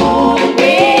same old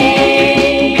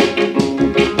way.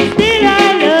 Still I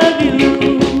love you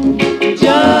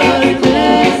just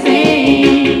the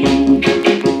same.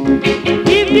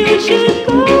 If you should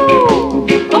go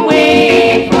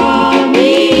away from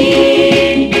me,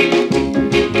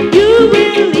 you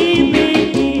will leave me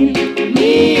in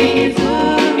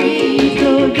misery. So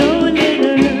don't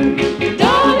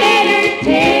let her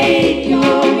take you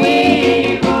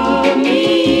away from me.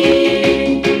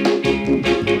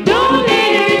 Don't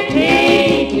let her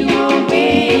take you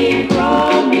away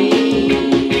from me.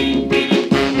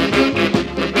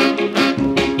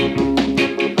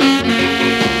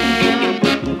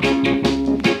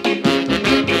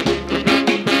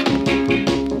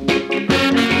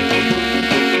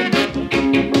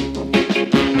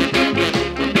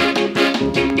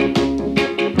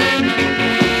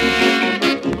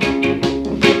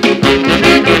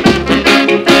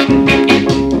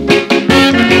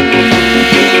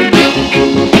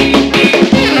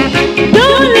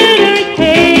 Don't let her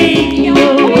take you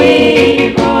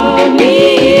away from me.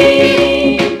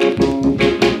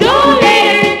 Don't let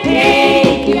her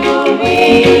take you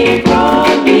away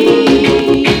from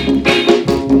me.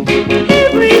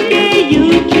 Every day you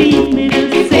treat me the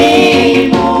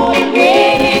same old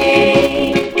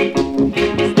way.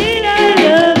 Still I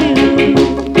love you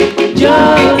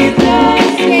just the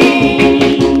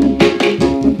same.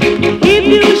 If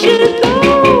you should go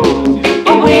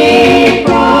away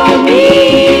from me,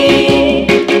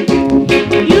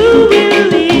 you will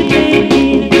leave me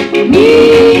in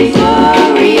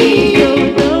misery. So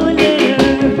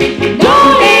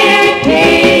don't let her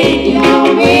take you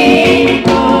away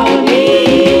from me.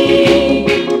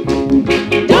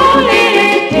 Don't let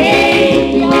her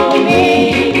take you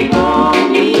away from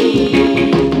me.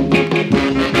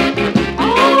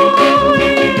 Oh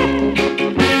yeah.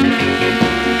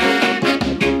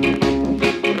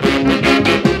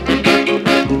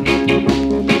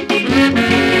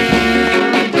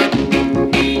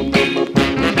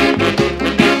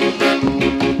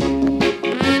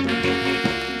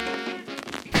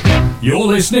 You're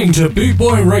listening to Boot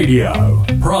Boy Radio.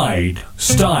 Pride,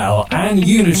 style, and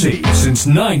unity since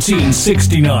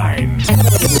 1969.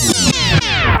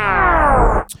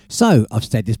 So, I've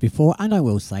said this before and I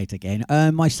will say it again.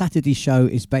 My Saturday show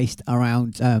is based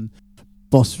around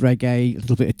boss reggae, a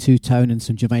little bit of two-tone and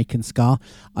some Jamaican ska.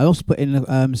 I also put in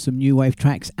some new wave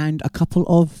tracks and a couple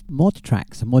of mod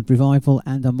tracks, a mod revival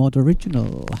and a mod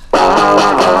original.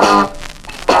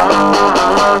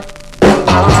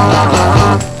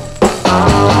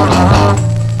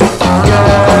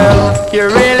 Girl, you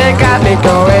really got me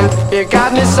going. You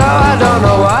got me so I don't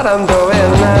know what I'm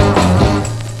doing.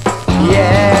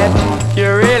 Yeah, you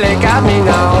really got me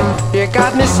now. You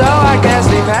got me me so I can't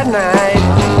sleep at night.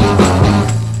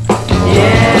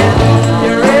 Yeah,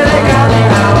 you really got me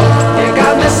now. You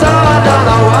got me so I don't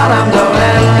know what I'm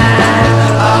doing.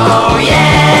 Oh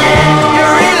yeah, you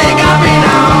really got me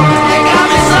now. You got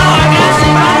me so I can't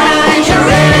sleep at night. You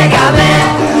really got me.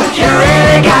 You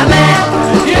really got me.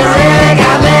 You really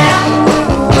got me.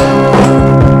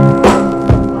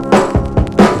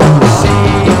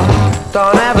 See,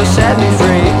 don't ever set me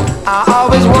free. I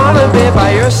always wanna be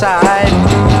by your side.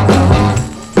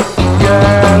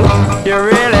 Girl, you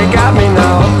really got me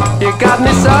now. You got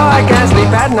me so I can't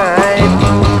sleep at night.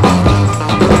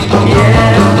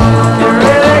 Yeah, you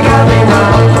really got me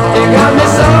now. You got me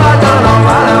so I don't know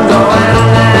what I'm doing.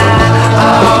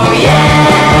 Oh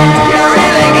yeah, you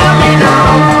really got me now.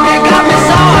 You got me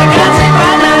so I can't sleep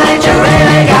at night. You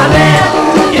really got me.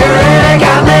 You really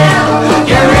got me.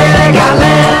 You really got me.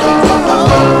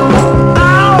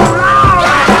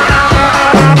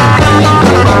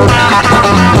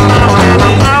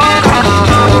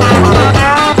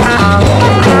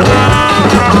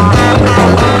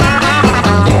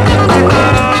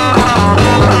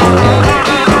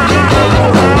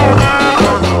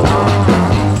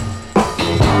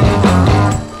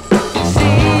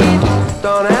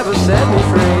 Don't ever set me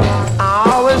free. I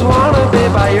always wanna be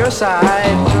by your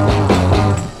side.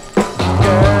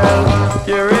 Girl,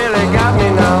 you really got me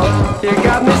now. You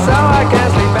got me so I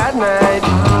can't sleep at night.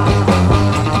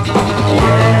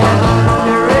 Yeah,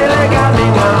 you really got me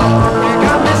now. You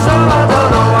got me so I don't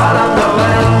know what I'm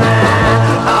doing.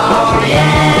 Oh yeah,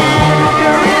 you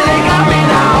really got me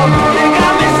now. You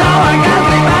got me so I can't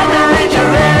sleep at night. You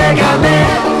really got me.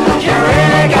 You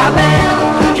really got me.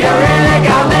 You really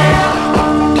got me.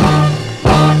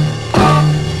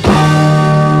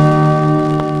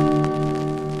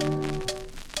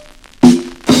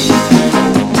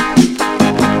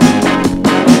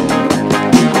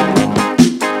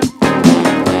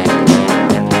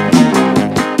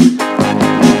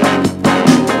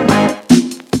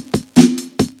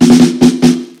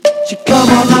 She come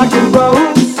on like a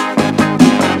rose,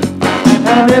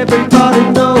 and everybody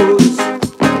knows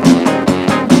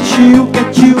she'll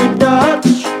get you in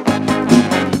Dutch.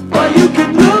 Well, you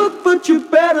can look, but you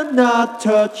better not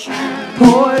touch.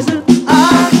 Poison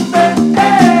ivy,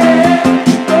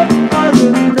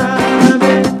 poison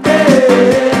ivy.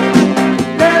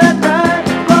 Late at night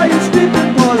while you're sleeping,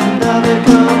 poison ivy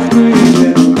comes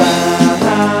creeping by.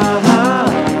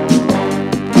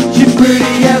 She's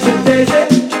pretty as a daisy.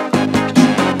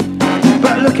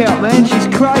 But look out, man, she's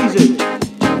crazy.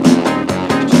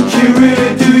 She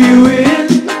really do you in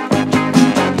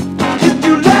if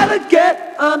you let her get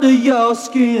under your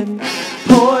skin.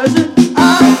 Poison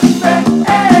ivy,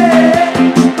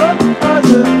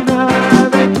 poison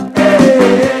ivy.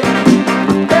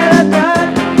 Late at night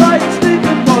while you're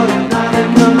sleeping, poison ivy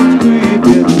comes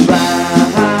creeping by.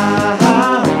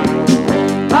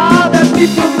 Ah, that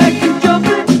beat will make you jump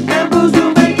it, and blues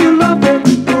will make you love it.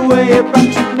 The way it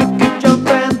rocks it make you jump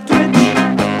and twitch.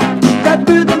 That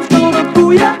rhythm's gonna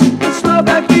fool ya, the slow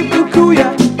back beat will cool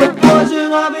ya. The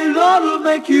poison ivy Lord will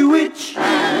make you itch.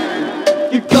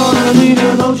 You're gonna need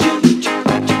a lotion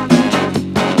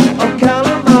of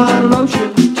calamine lotion.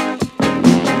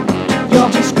 You'll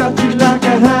be scratching like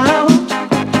a hound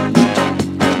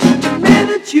the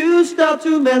minute you start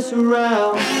to mess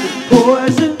around with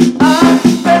poison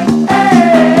ivy.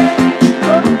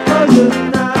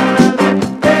 Poison ivy.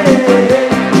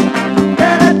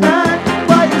 Late at night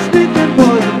while you're sleeping,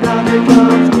 poison ivy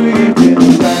comes creeping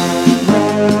by.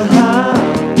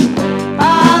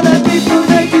 Ah, that beat will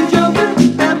make you jump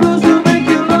it, and blues will make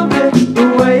you love it. The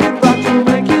way it rocks will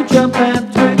make you jump and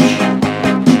twitch.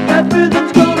 That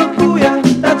rhythm's gonna fool ya,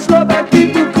 that slow back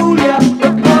beat will cool ya. The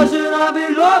poison ivy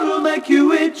Lord will make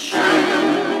you itch.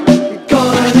 You're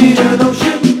gonna need a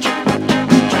lotion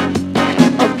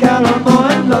of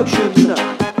calamine lotion.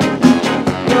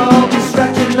 You'll be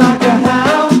scratching like a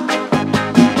hound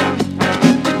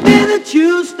the minute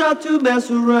you start to mess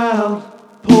around.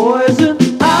 Poison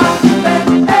ivy,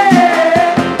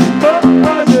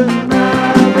 poison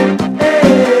ivy.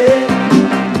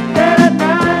 Late at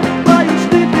night while you're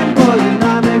sleeping, poison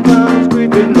ivy comes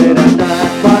creeping. Late at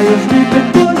night while you're sleeping,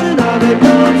 poison ivy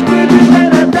comes creeping.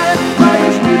 Late at night while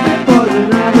you're sleeping,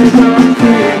 poison ivy comes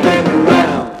creeping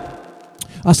around.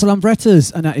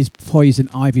 Salumbrettas, and that is Poison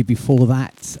Ivy. Before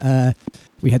that,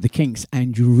 we had the Kinks,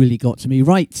 and You Really Got To Me.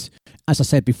 Right, as I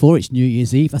said before, it's New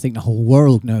Year's Eve. I think the whole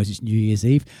world knows it's New Year's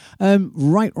Eve.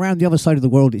 Right around the other side of the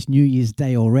world, it's New Year's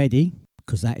Day already,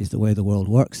 because that is the way the world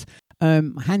works.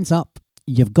 Hands up,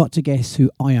 you've got to guess who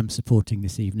I am supporting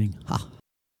this evening. Ha!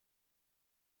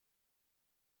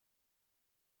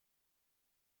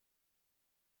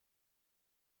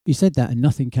 You said that and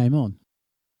nothing came on.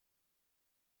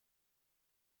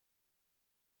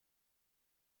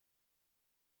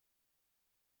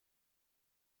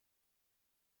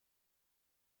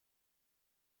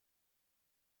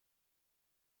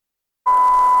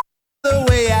 The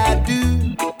way I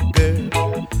do, girl,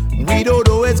 we don't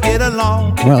always get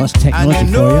along. Well, that's technology and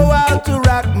you for know you. how to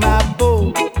rock my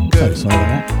boat, girl. So sorry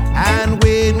about that. And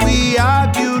when we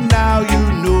argue now, you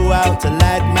know how to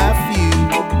light my fuse.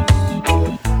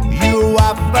 You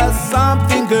offer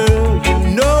something, girl,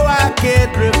 you know I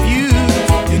can't refuse.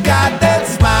 You got that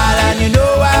smile and you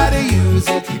know how to use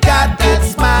it. You got that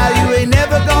smile, you ain't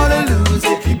never gonna lose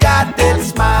it. You got that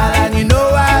smile and you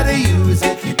know how to use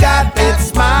it. You got that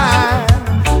smile,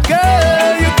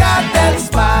 girl, you got that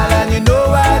smile and you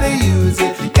know how to use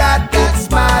it. You got that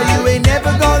smile, you ain't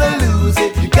never gonna lose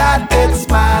it. You got that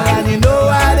smile and you know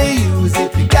how to use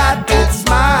it. You got that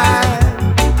smile.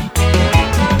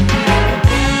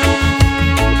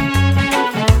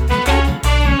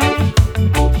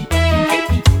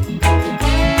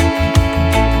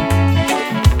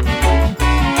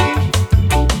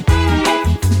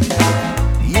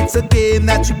 It's a game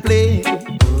that you play,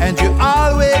 and you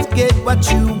always get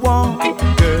what you want,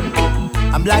 girl.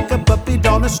 I'm like a puppy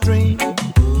on a string.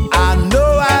 I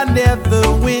know I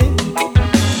never win.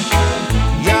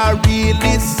 You're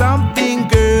really something,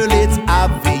 girl, it's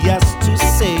obvious to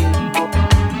say.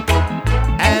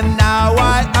 And now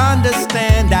I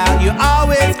understand how you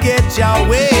always get your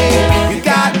way. You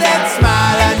got that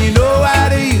smile and you know how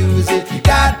to use it. You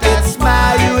got that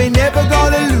smile, you ain't never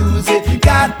gonna lose it. You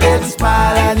got that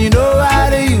smile and you know how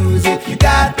to use it. You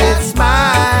got that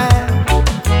smile.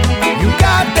 You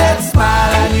got that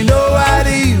smile and you know how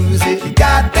to use it. You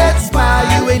got that smile,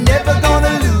 you ain't never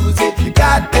gonna lose it. You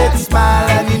got that smile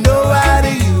and you know how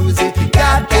to use it. You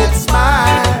got that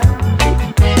smile.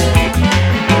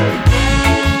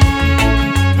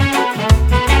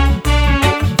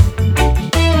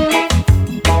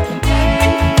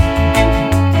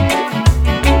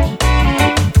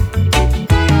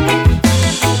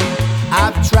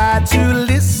 I've tried to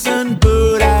listen,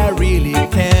 but I really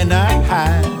cannot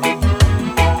hide.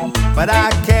 But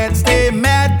I can't stay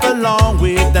mad for long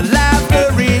with the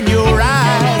laughter in your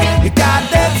eyes. You got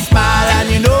that smile and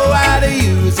you know how to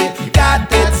use it. You got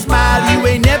that smile, you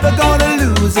ain't never gonna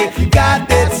lose it. You got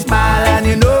that smile and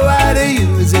you know how to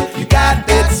use it. You got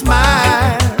that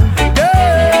smile.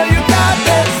 Girl, you got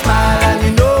that smile and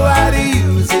you know how to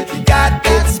use it. You got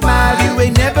that smile, you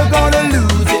ain't never gonna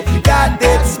lose it. You got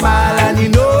that smile and you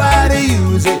know how to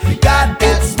use it. You got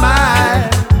that smile.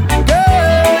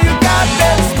 Girl, you got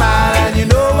that smile and you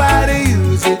know how to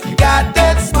use it. You got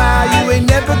that smile, you ain't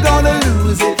never gonna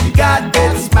lose it. You got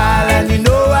that smile and you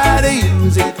know how to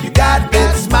use it. You got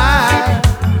that smile.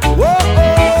 Whoa,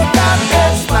 got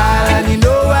that smile and you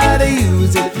know how to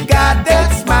use it. You got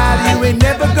that smile, you ain't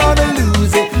never gonna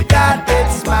lose it. You got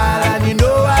that smile and you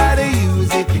know how to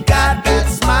use it. You got that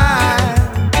smile.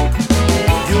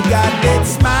 You got that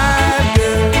smile,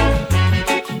 girl.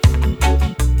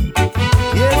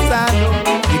 Yes, I know.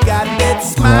 You got that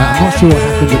smile. Right, I'm not sure what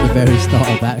happened at the very start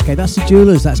of that. Okay, that's the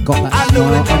Jewelers. That's got that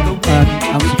smile.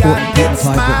 I'm supporting Peter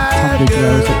Tunbridge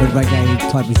Rose at the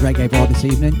reggae Tunbridge Reggae Bar this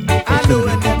evening. It's going to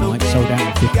be a good night, sold out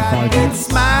in 55 minutes.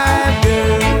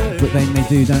 But then they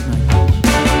do, don't they?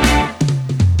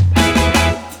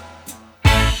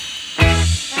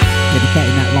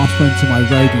 Dedicating that last one to my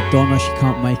roadie Donna. She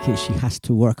can't make it. She has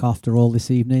to work after all this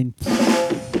evening.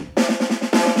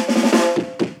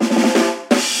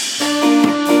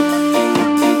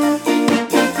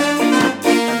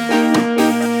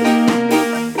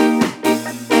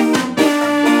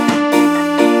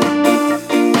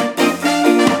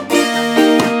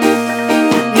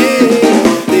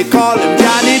 They call him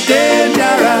Johnny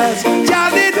Dangerous,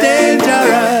 Johnny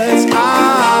Dangerous.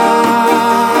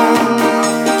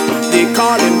 They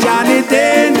call him Johnny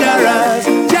Dangerous,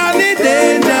 Johnny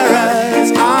Dangerous.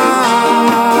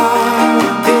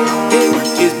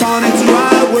 He's born into a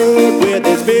world where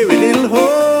there's very little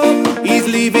hope. He's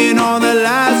leaving on the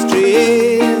last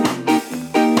train.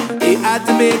 He had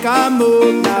to make a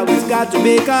move, now he's got to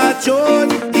make a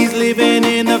choice. He's living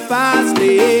in the fast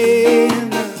lane.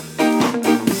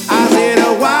 I said,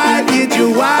 why did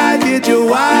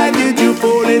you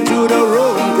fall into the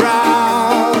wrong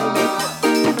crowd?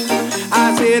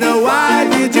 I said, why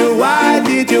did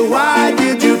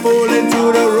you fall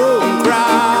into the wrong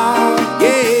crowd?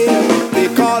 Yeah, they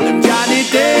call him Johnny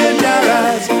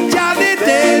Dangerous, Johnny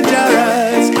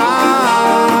Dangerous.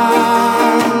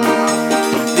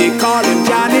 They call him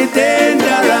Johnny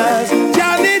Dangerous,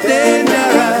 Johnny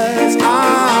Dangerous.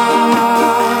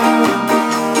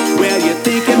 Well, you're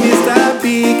thinking Mr.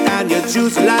 Big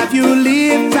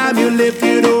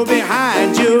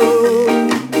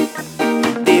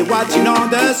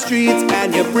the streets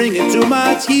and you're bringing too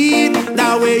much heat.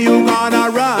 Now where you gonna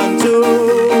run to?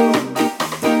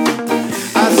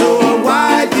 So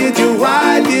why did you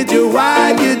want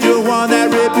that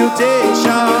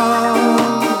reputation?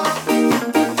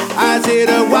 I said,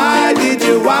 why did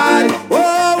you want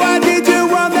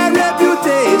that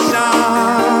reputation?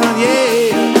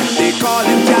 Yeah, they call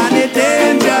him Johnny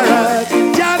Dangerous,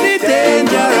 Johnny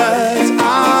Dangerous.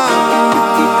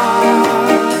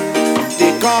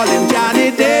 They call him Johnny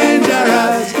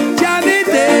Dangerous, Johnny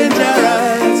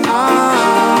Dangerous.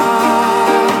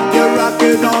 You're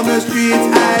rocking on the streets,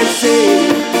 I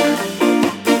say.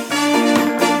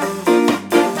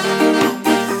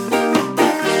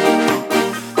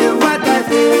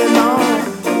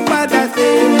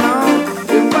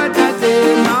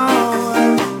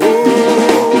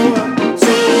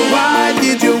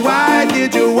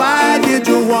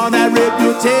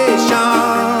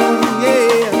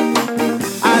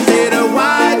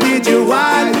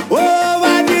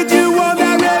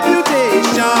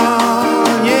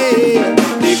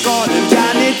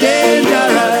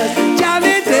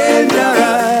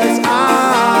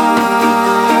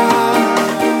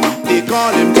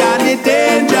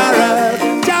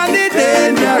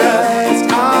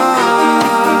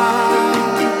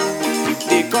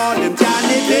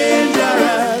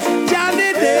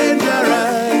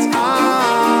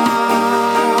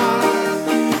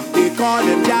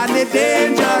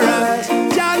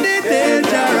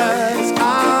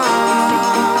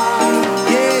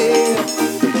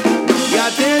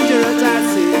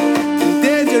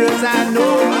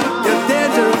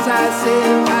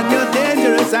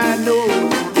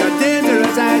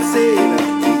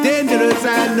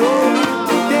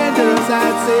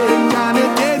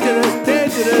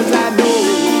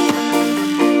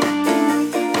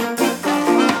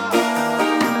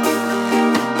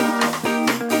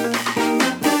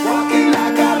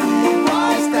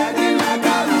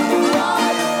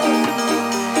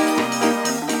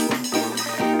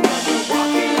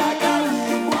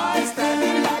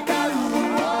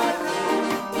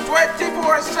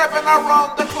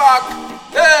 Around the clock,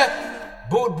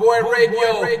 Boot Boy Radio,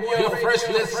 your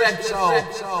freshly sent sound.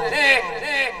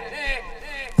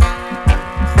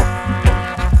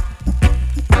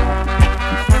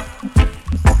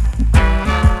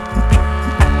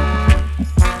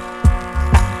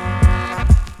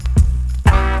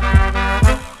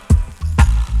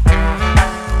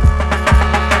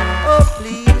 Oh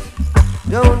please,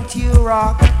 don't you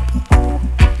rock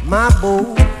my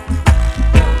boat.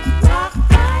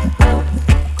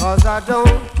 'Cause I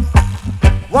don't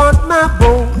want my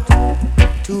boat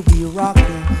to be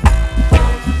rocking.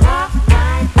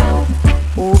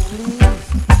 Oh please,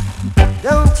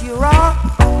 don't you rock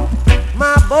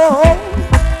my boat.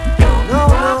 No,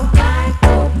 no,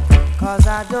 'cause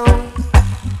I don't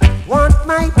want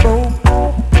my boat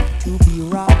to be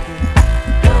rocking.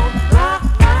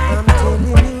 I'm telling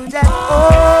you that,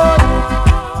 oh,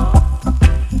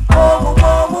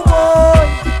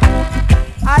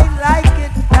 I like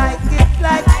it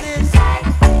like this.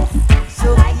 So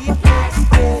keep it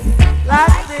steady.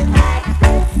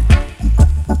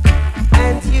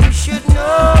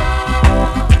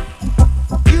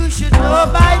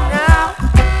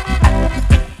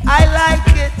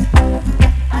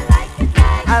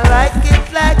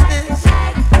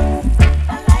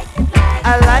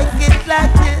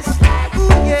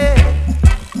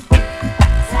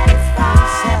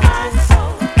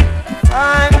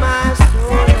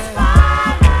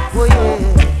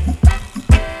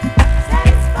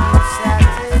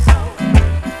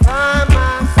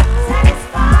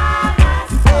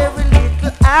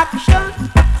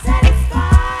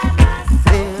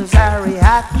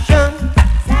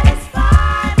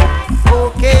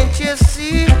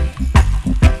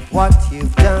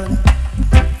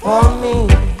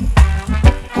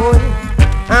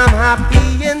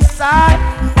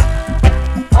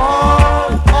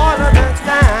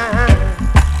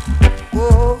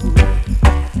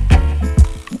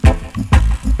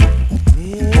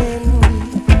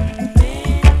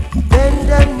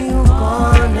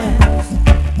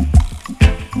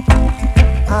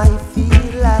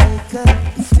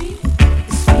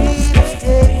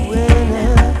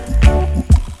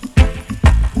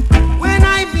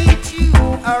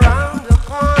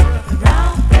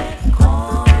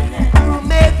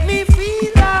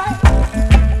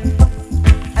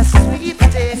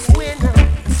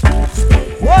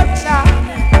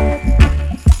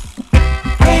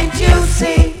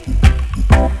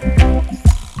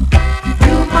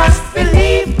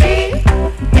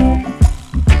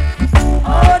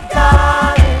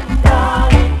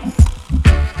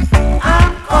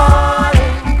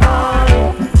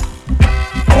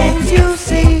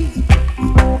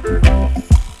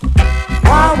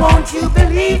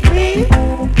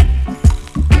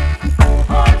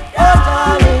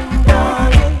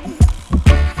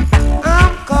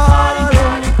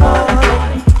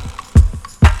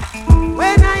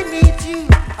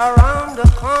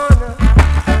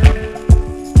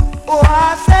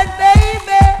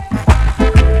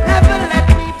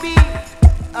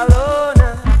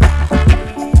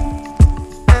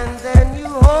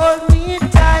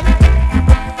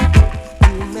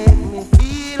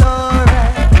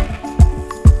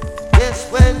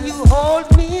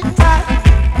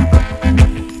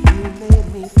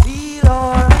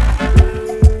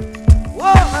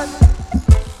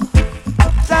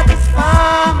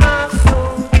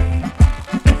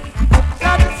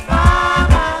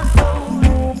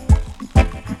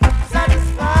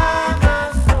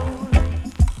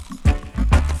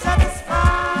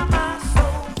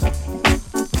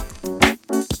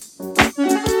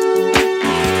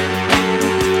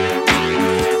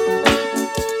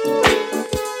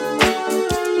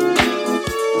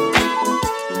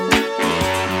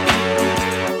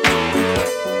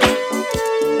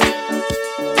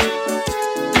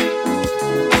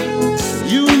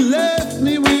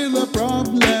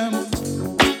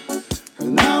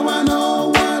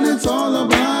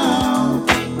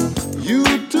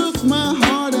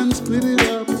 split it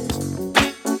up.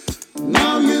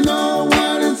 Now you know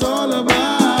what it's all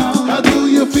about. How do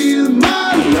you feel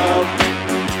my love?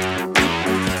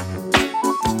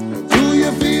 Do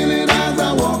you feel it as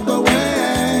I walk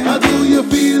away? How do you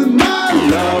feel my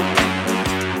love?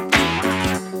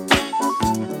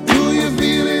 Do you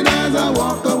feel it as I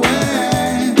walk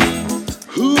away?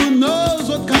 Who knows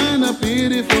what kind of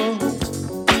pitiful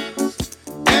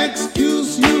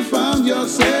excuse you found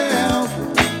yourself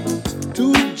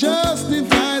to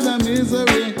justify the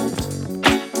misery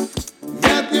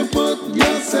that you put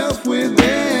yourself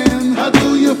within. How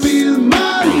do you feel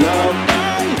my love?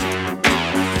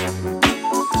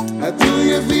 How do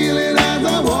you feel it as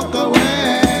I walk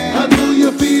away? How do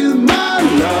you feel my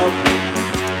love?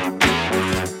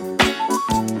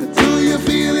 How do you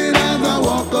feel it as I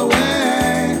walk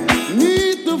away?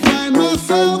 Need to find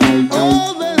myself,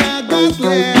 all that I got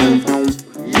left.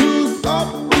 Used up,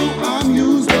 oh, I'm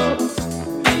used up.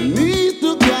 Need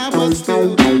to grab but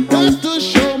still got to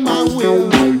show my will.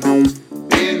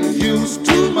 Been used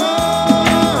too much.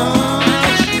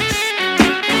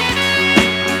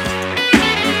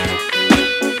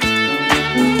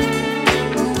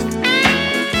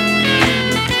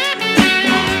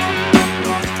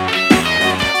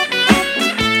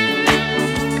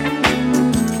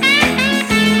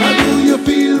 How do you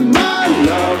feel my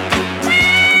love?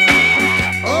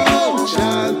 Oh,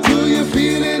 child, do you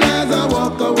feel it as I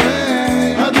walk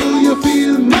away? How do you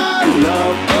feel my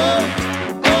love?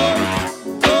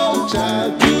 Oh,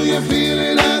 child, do you feel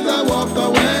it as I walk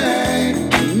away?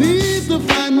 Need to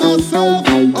find myself,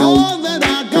 all that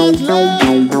I got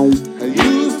left.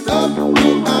 Used up,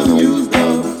 oh, I'm used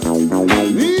up.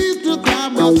 Need to cry,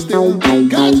 but still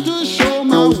got to show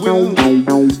my will.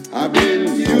 I've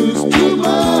been used too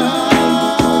much.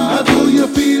 How do you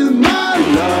feel my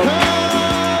love?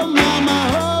 Oh, mama,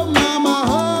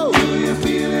 oh. Do you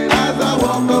feel it as I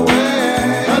walk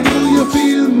away? How do you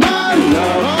feel my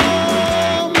love?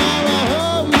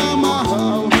 Oh, mama,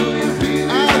 oh. Do you feel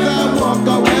it as I walk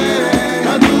away?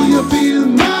 How do you feel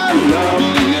my love? Do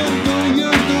you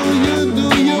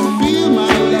feel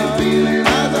my love? Feel it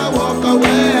as I walk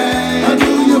away? How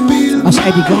do you feel? That's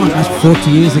Eddie Grant, that's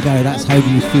 40 years ago. That's How Do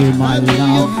You Feel My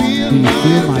Love? Do You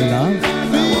Feel My Love?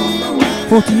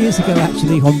 40 years ago,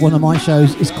 actually, on one of my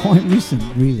shows. It's quite recent,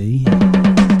 really.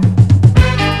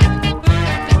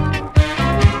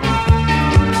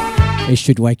 It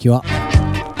should wake you up.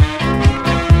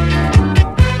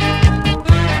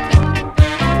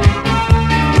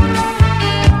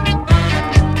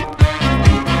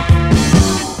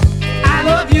 I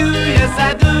love you, yes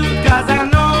I do, 'cause I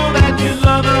know that you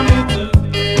love me too.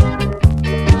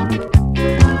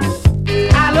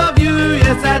 I love you,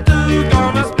 yes I do,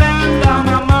 gonna spend all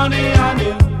my money on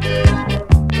you.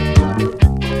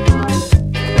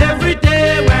 Every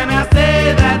day when I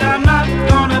say that I'm not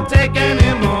gonna take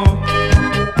any more,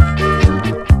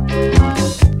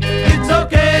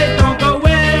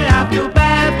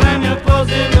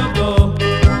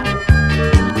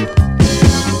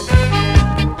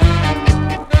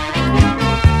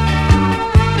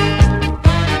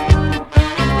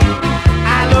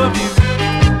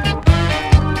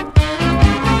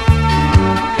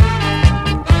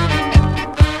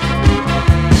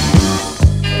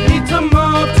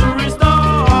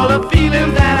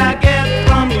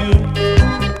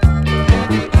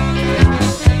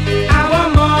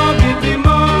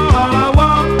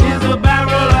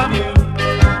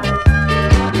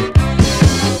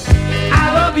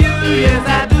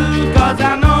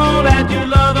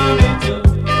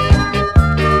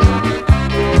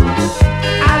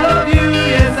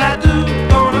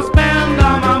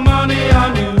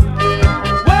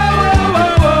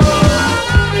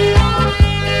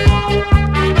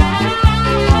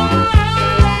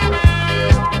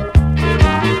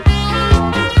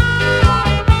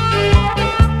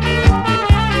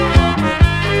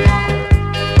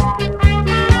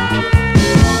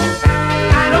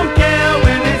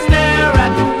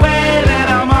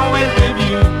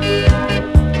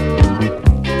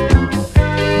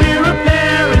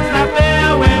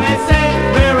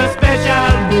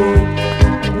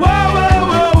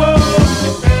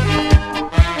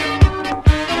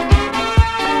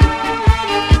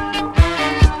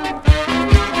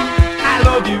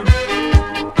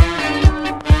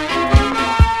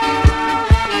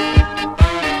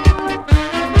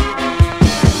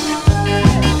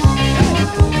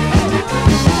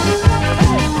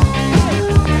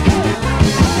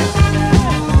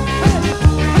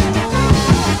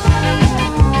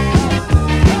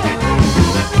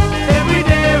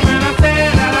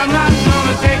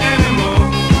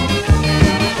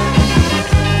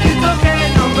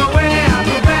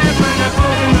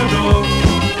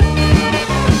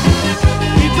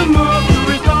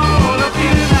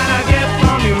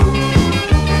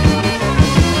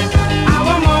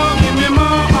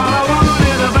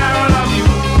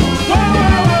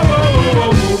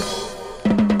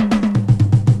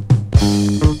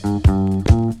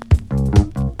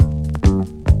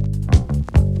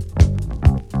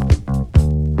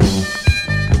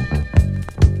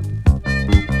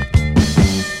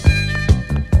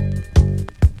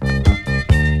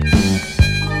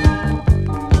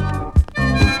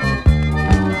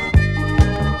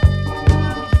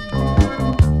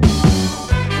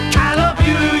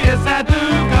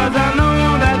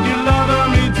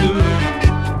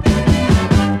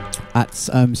 That's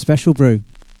Special Brew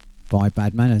by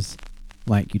Bad Manners.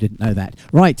 Wait, you didn't know that.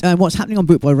 Right, what's happening on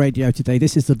Bootboy Radio today?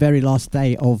 This is the very last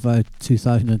day of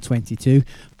 2022.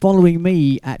 Following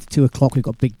me at 2 o'clock, we've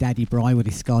got Big Daddy Bry with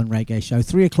his Ska and Reggae show.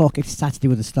 3 o'clock, it's Saturday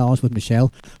with the Stars with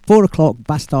Michelle. 4 o'clock,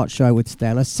 Bastard Show with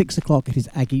Stella. 6 o'clock, it is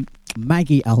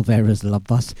Maggie Alvera's Love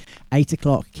Bus. 8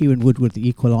 o'clock, Kieran Woodward, The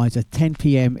Equalizer. 10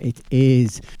 p.m, it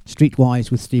is Streetwise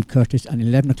with Steve Curtis. And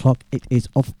 11 o'clock, it is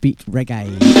Offbeat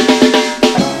Reggae.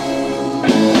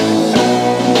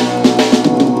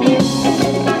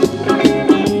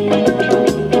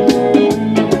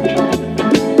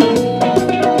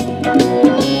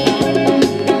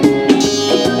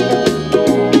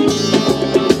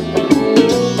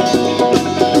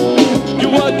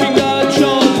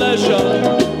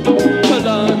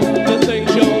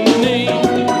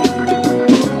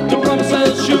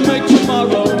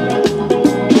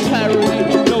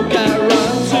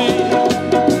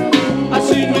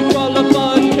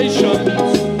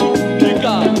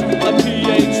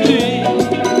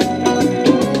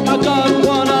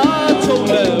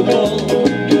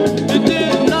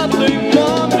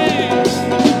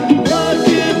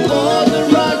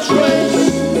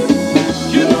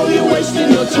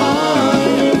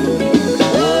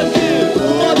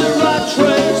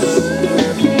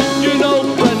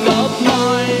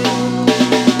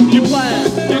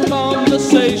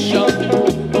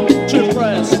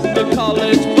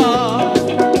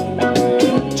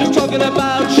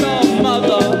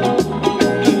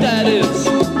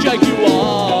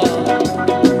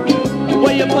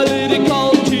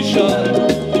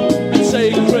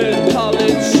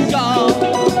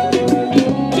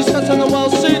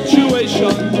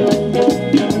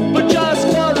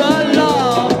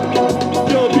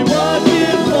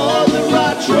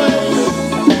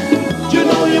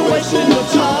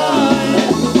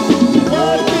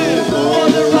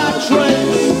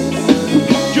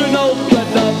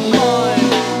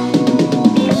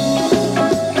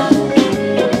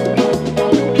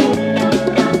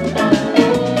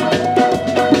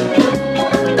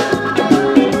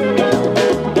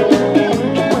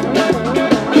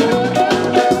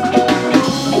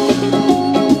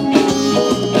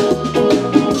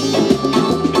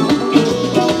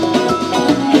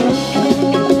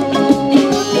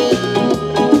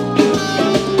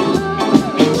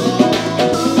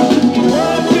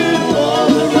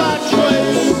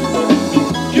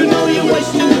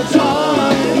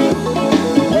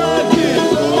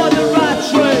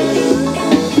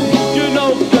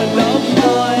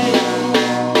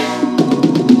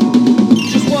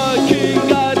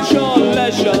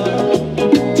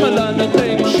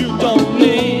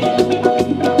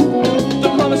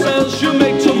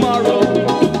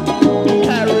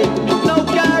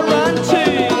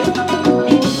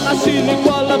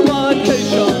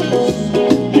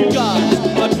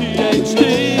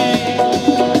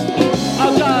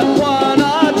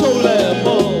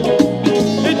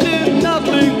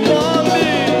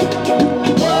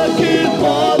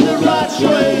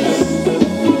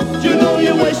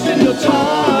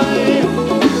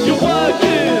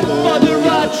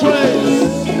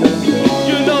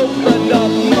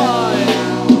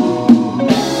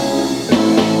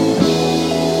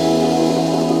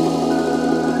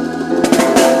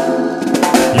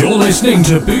 Listening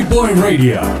to Bootboy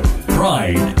Radio.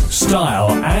 Pride, style,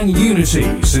 and unity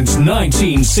since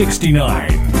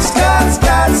 1969. Scott,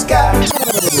 Scott, Scott.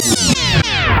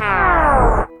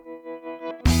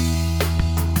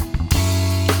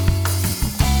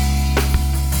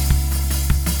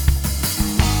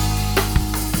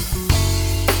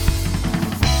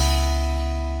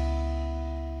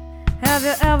 Have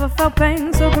you ever felt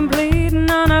pain so complete and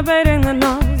unabating the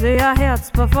nausea hits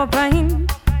before pain?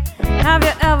 Have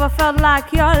you ever felt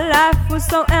like your life was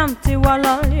so empty while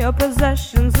all your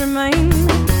possessions remain?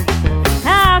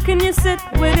 How can you sit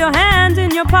with your hand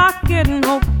in your pocket and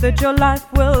hope that your life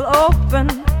will open?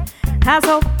 Has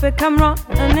hope become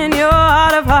rotten in your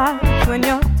heart of hearts when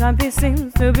your timepiece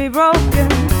seems to be broken?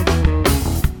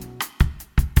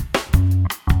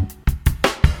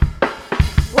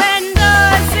 When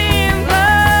doors seem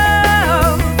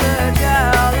closed, the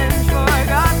challenge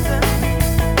forgotten.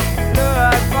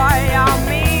 Look for your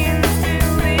means to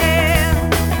the end.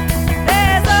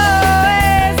 There's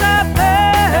always a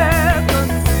purpose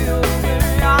concealed in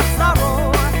your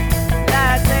sorrow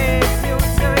that takes you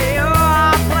to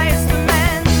your place to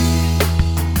mend.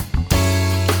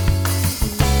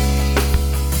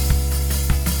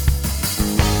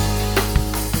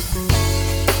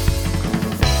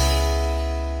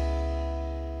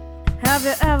 Have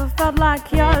you ever felt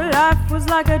like your life was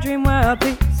like a dream where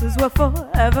pieces were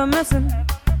forever missing?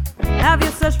 Have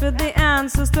you searched for the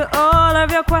answers to all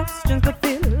of your questions but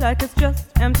feel like it's just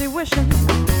empty wishing?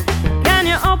 Can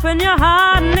you open your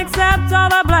heart and accept all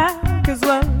the black as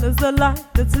well as the light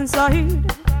that's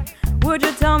inside? Would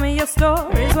you tell me your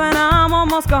stories when I'm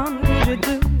almost gone? Could you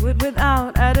do it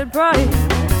without added pride?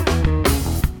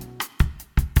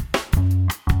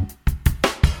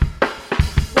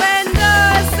 When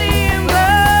does seem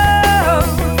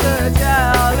goes the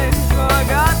challenge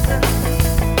forgotten?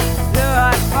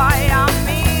 Look for your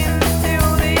means to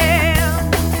the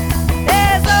end.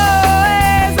 There's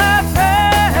always a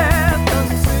path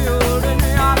concealed in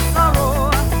your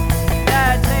sorrow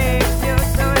that takes you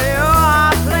to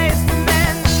your place to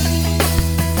mend.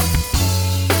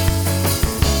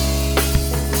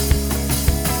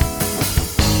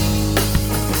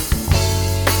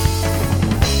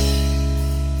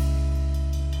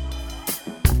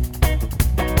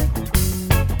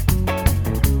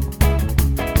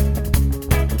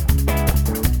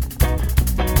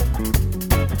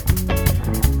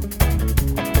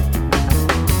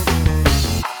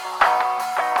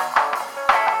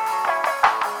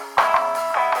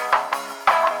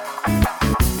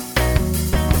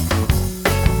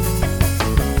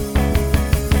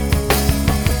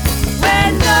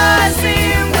 When does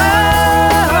seem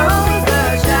goes the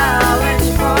challenge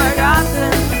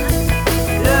forgotten?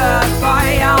 Look for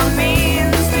your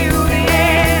means to the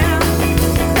end.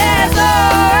 There's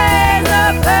always a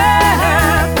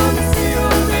path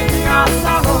concealed in your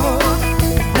sorrow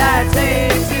that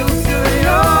takes you to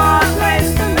your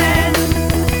place to mend.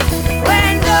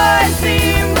 When does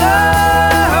seem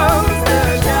goes the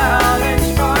challenge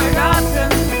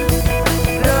forgotten?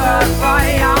 Look for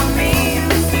your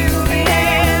means to the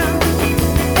end.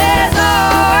 There's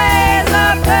always a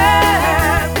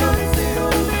path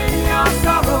concealed in your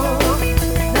sorrow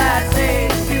that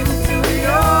takes you to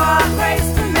your place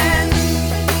to mend.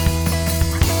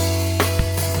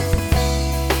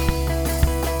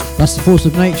 That's the force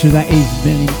of nature. That is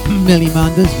Millie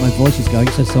Manders. My voice is going,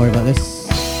 so sorry about this.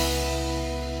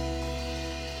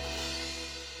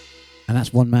 And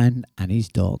that's One Man and His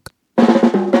Dog.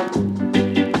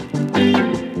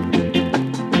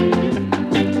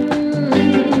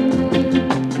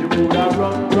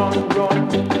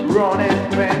 Run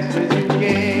as fast as you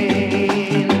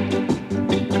can.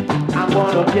 I'm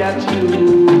gonna get you.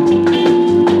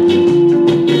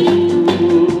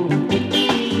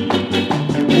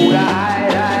 You would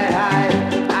hide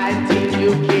till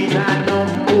you cannot no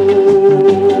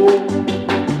more.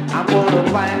 I'm gonna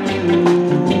find you.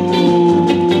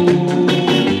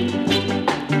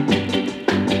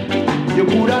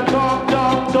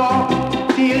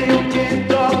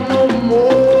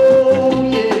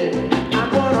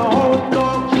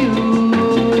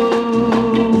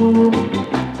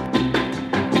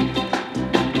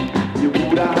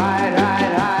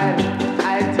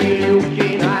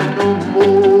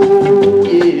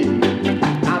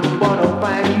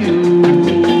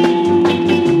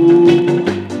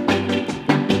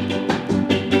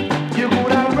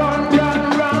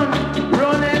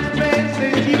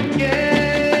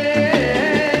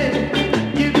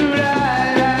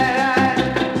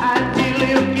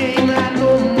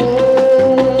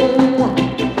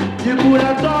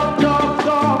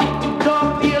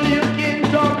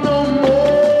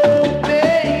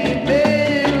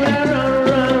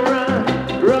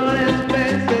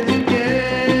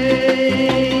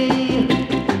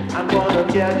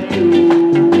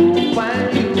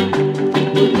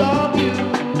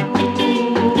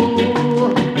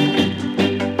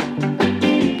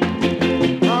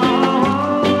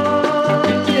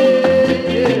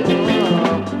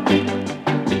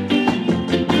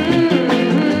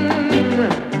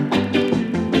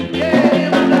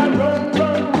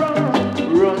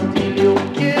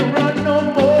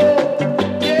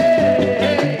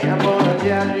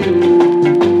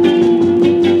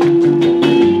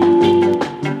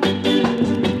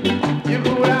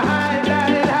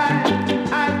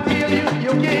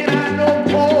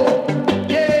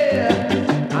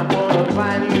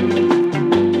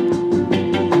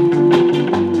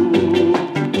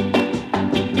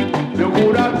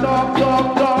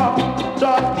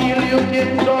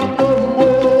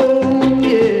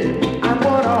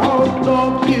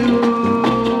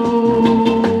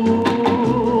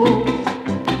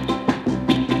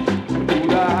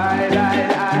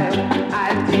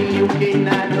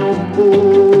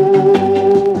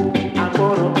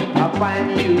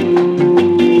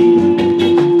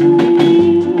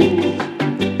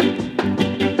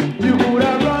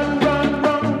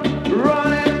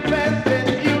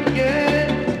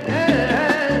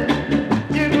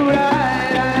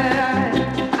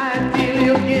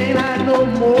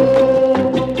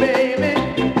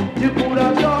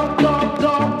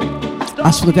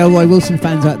 As for the Delroy Wilson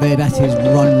fans out there, that is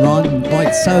Run Run.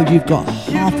 Right, so you've got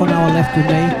half an hour left with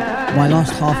me. My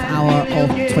last half hour of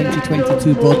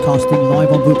 2022 broadcasting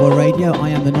live on Boot Boy Radio. I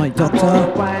am the Night Doctor.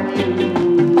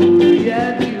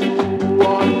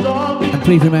 And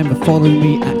please remember, following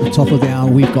me at the top of the hour,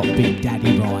 we've got Big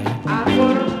Daddy Ryan.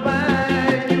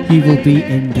 He will be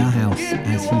in the house,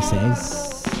 as he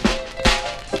says.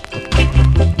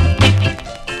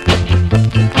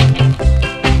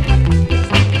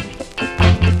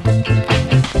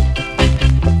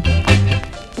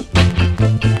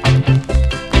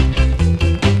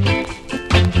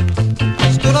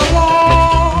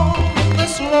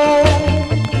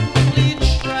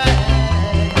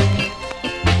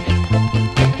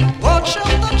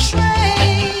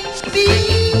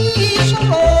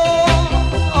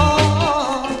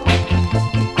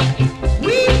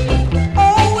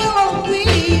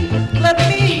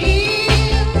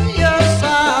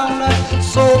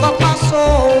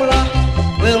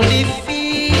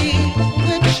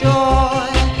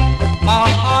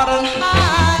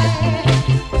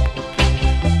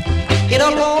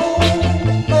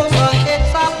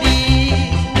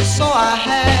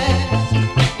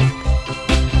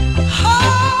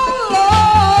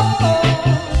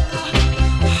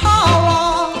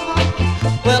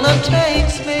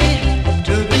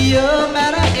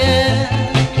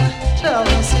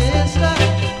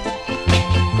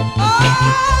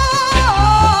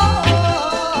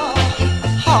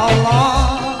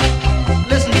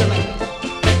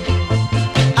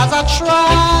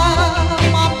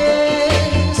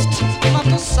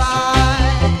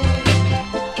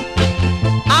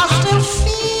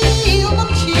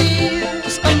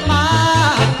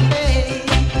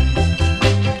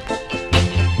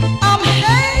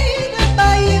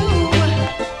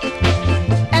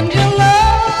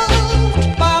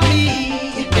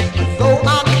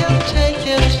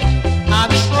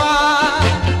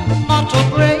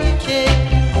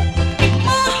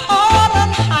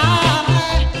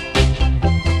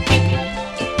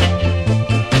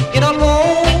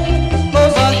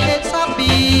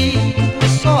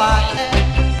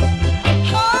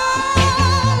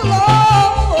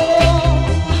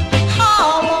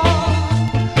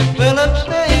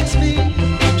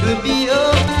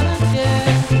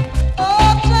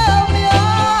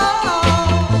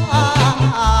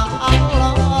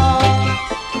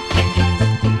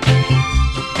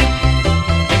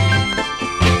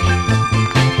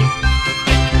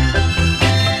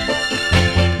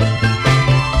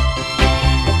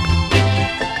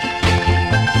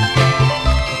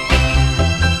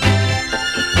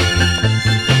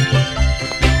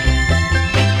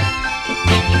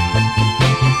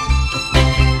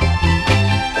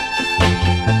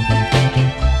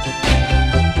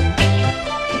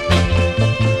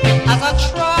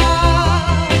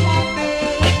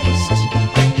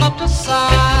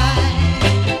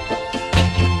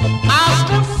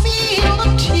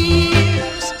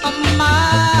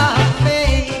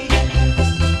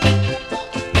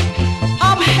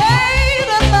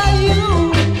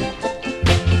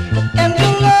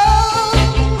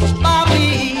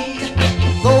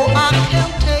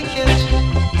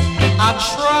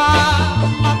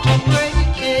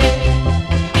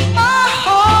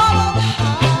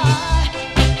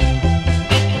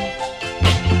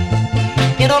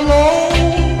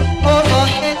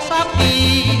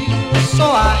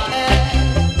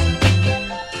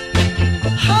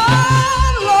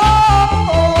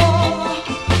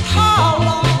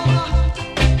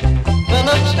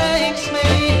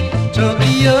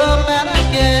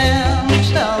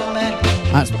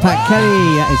 That's Pat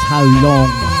Kelly, that is How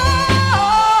Long.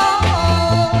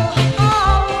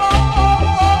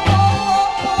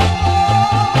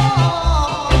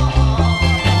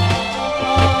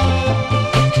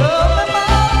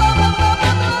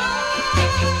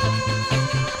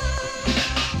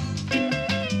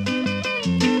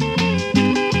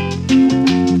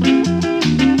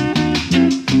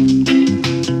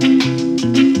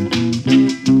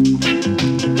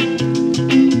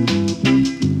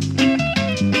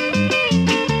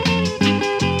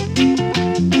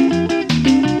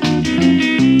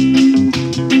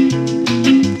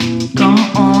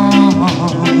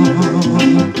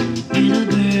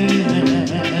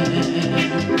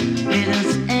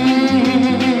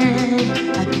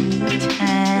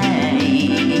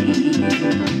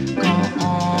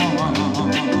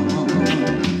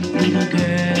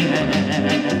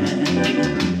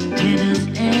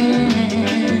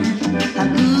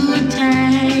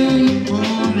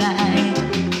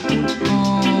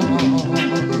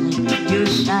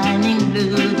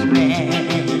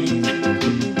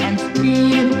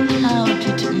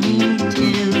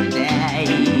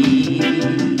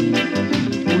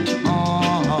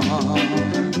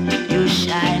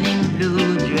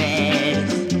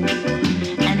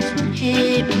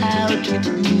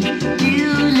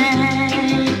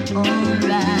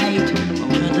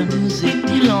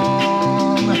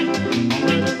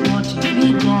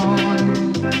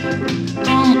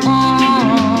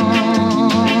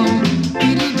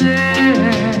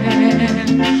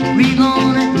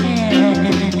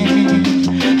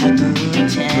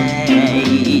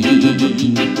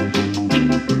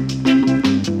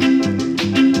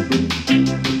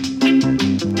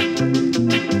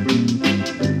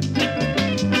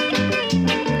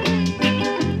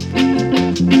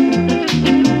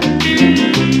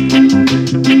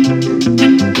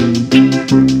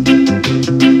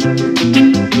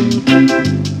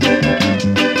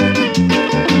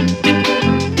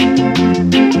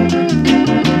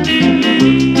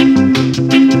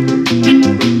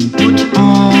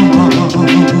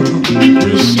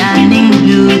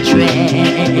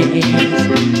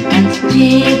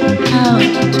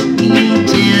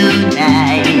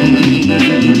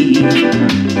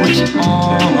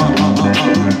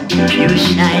 your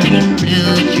shining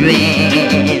blue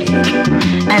dress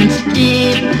and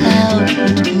step out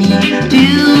with me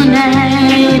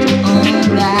tonight,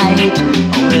 alright.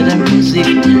 Where the music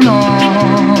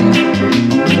belongs,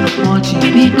 where the party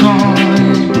begun.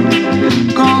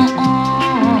 Come on,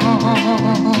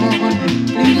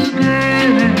 little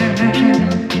girl,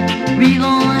 we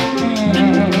gonna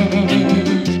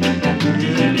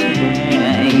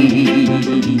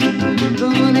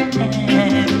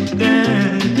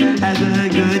have a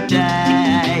good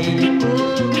time.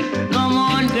 Come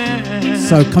on, girl.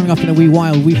 So coming up in a wee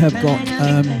while, we have got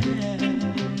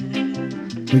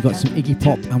some Iggy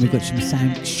Pop and we've got some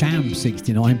Sham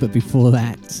 69, but before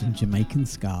that, some Jamaican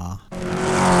ska.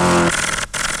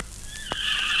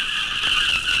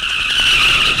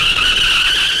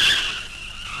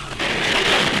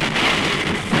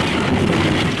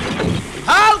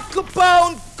 Al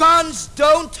Capone guns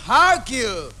don't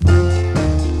argue.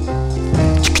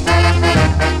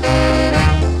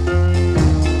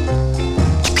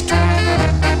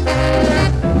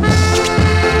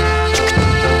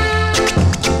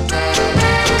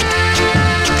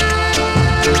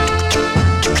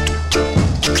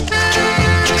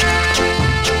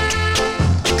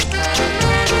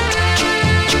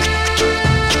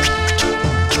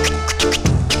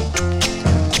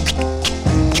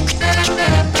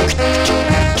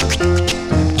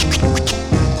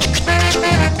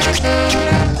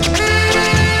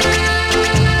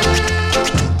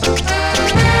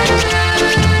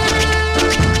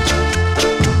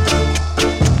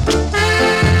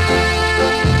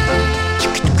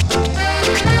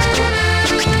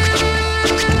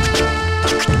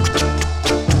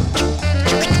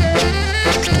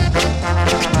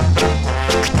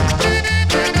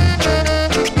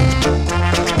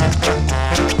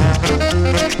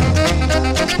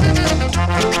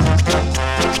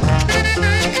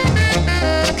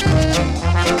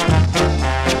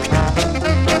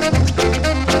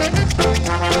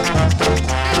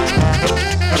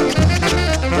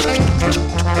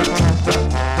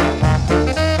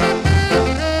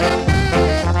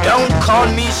 Call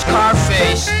me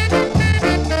Scarface.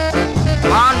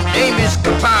 My name is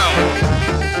Capone.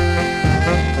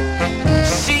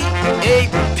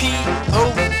 C-A-P-O-N-E.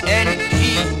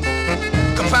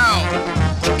 Capone.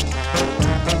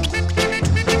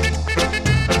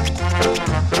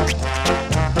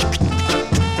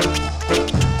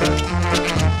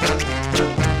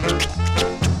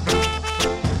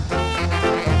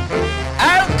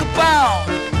 Al Capone.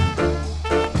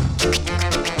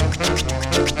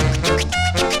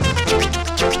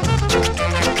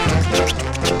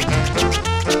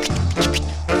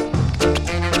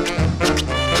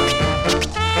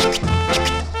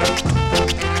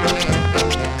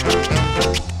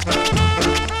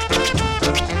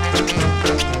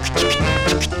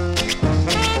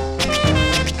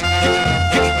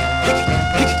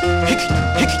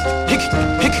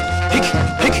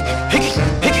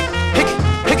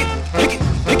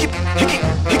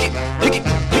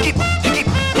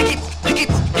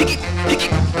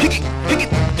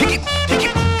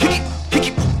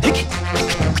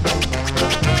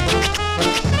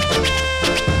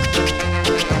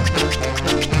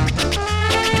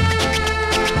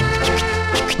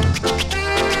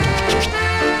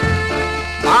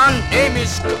 My name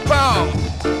is Capone.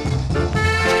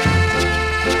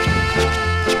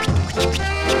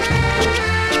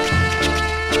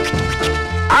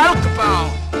 Al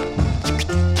Capone.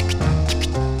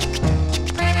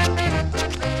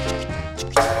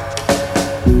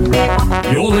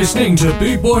 You're listening to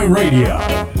Boot Boy Radio.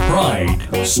 Pride,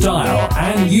 style,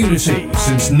 and unity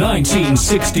since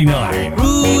 1969.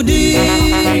 Rudy,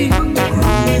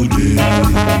 Rudy,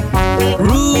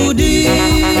 Rudy,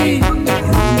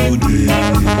 Rudy,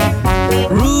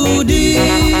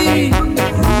 Rudy,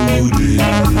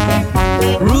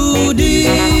 Rudy.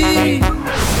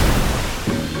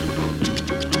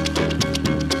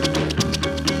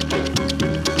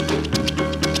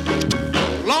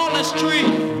 Lawless Tree.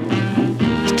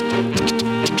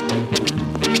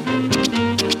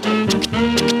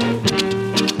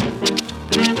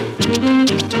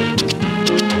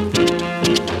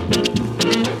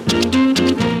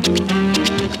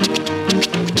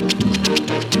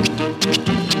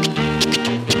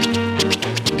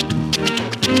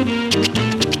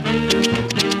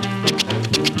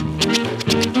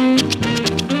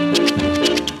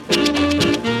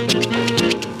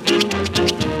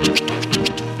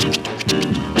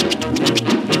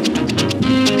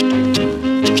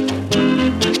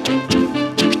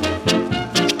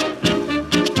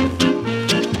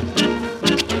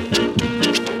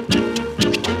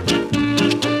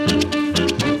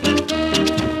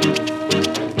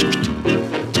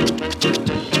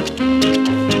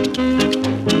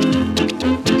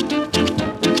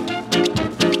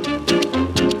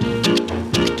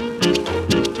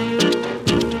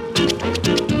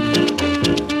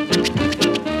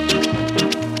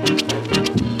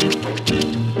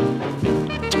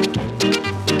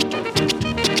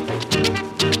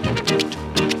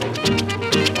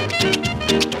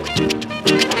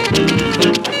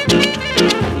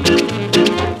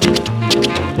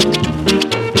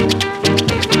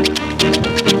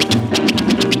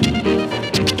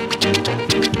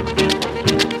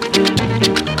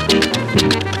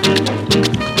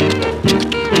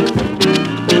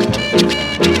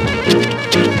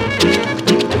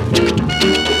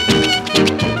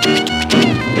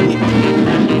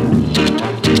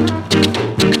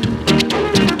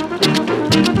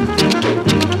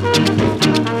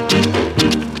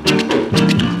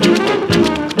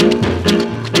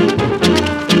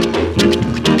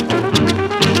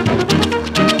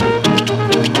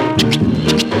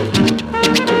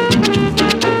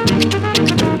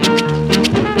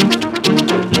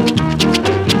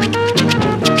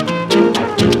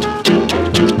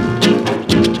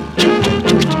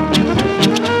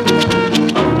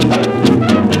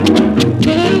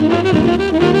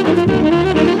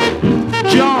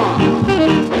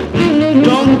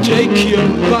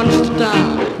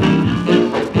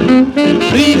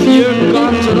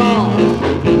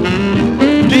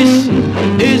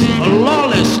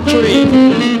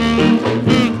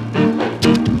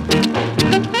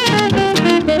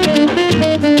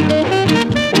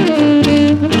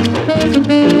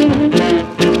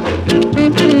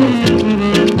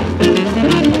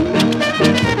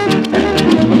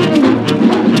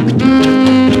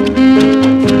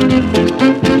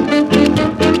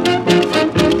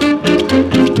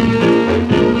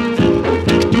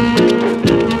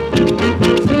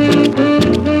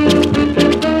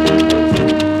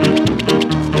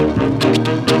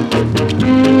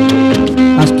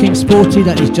 40,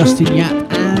 that is Justin Yap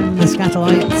and the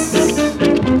Scatolites.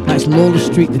 That's Lawless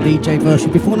Street, the DJ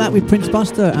version. Before that, with Prince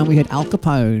Buster, and we had Al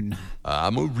Capone.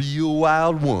 I'm a real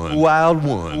wild one, wild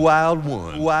one, wild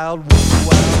one, wild one, wild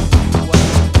one.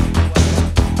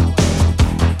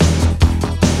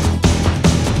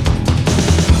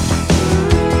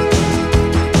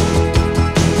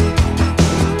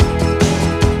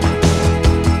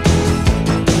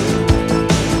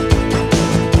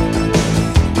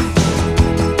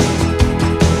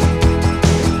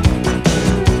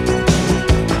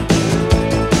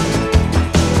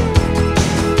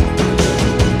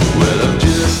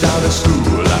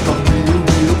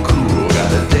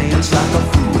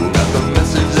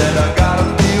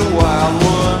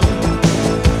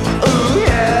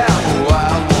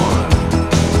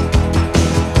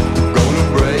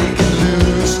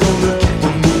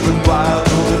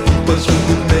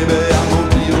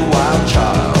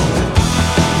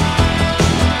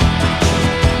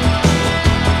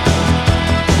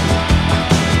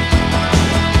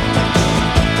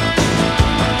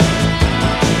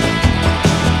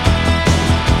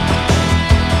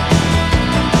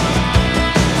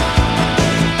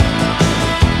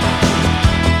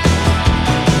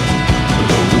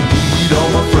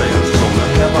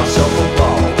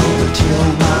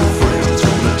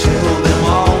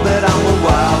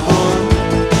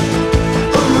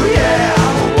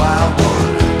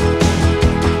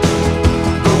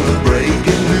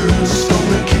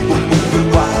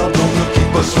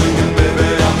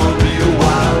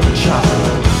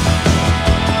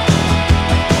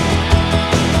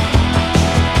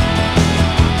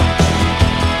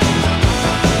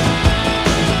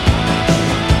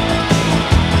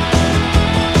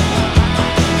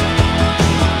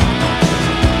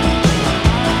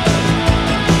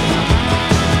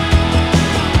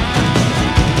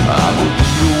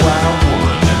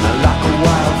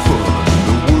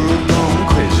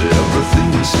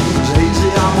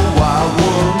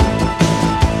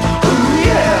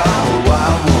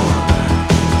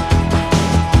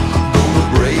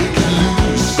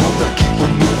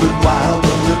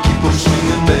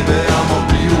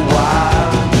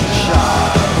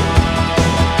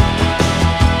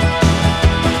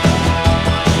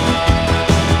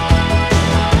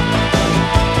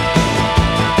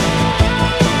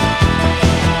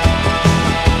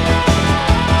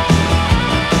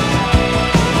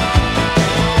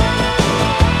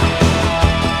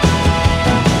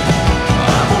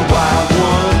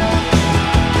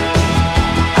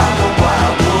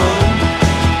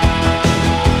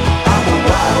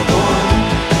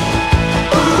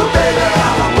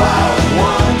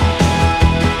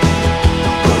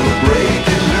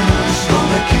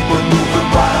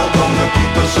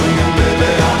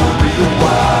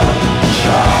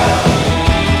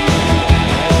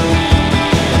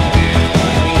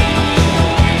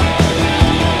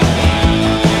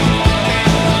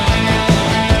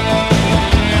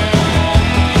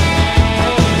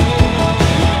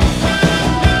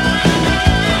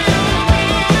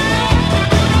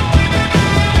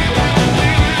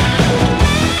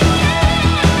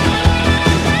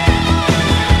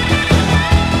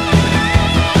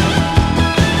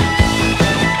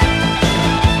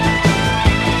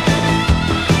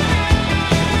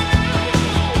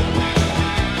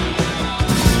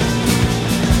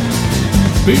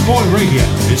 Boot Boy Radio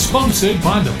is sponsored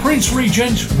by the Prince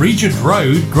Regent, Regent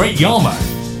Road, Great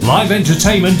Yarmouth. Live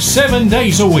entertainment 7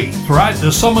 days a week throughout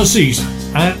the summer season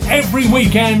and every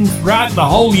weekend throughout the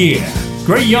whole year.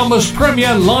 Great Yarmouth's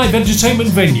premier live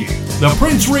entertainment venue, the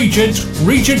Prince Regent,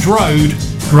 Regent Road,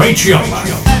 Great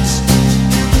Yarmouth.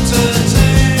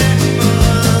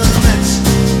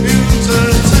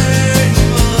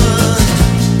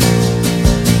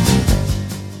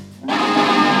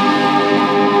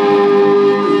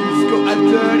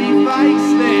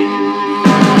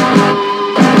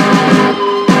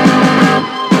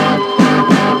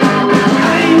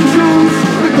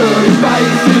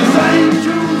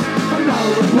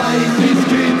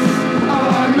 Kids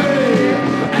are me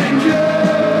and you.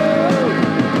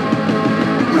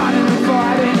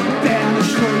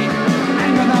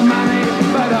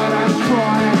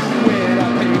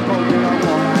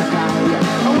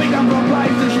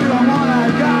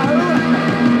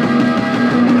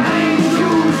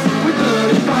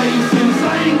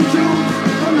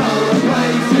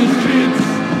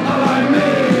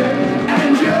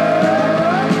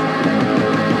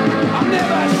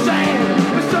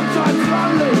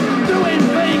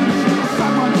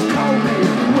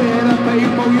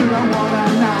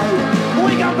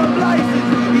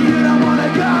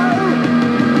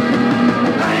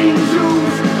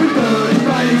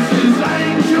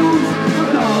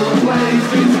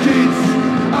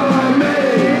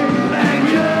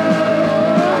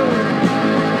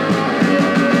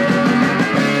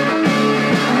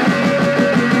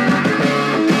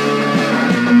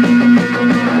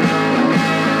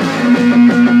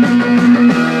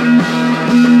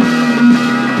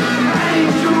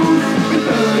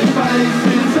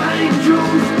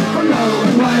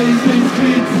 places,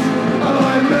 kids,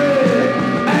 like me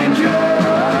and you.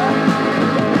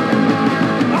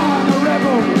 I'm a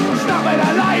rebel, stuck with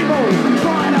a label,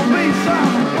 trying to be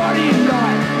somebody in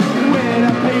life. We're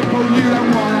the people you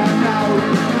don't wanna know.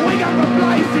 We got the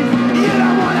places you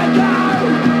don't wanna go.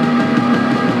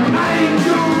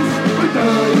 Angels with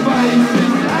dirty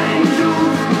faces,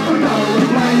 angels who know the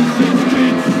places,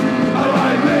 kids,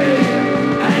 like me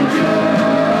and you.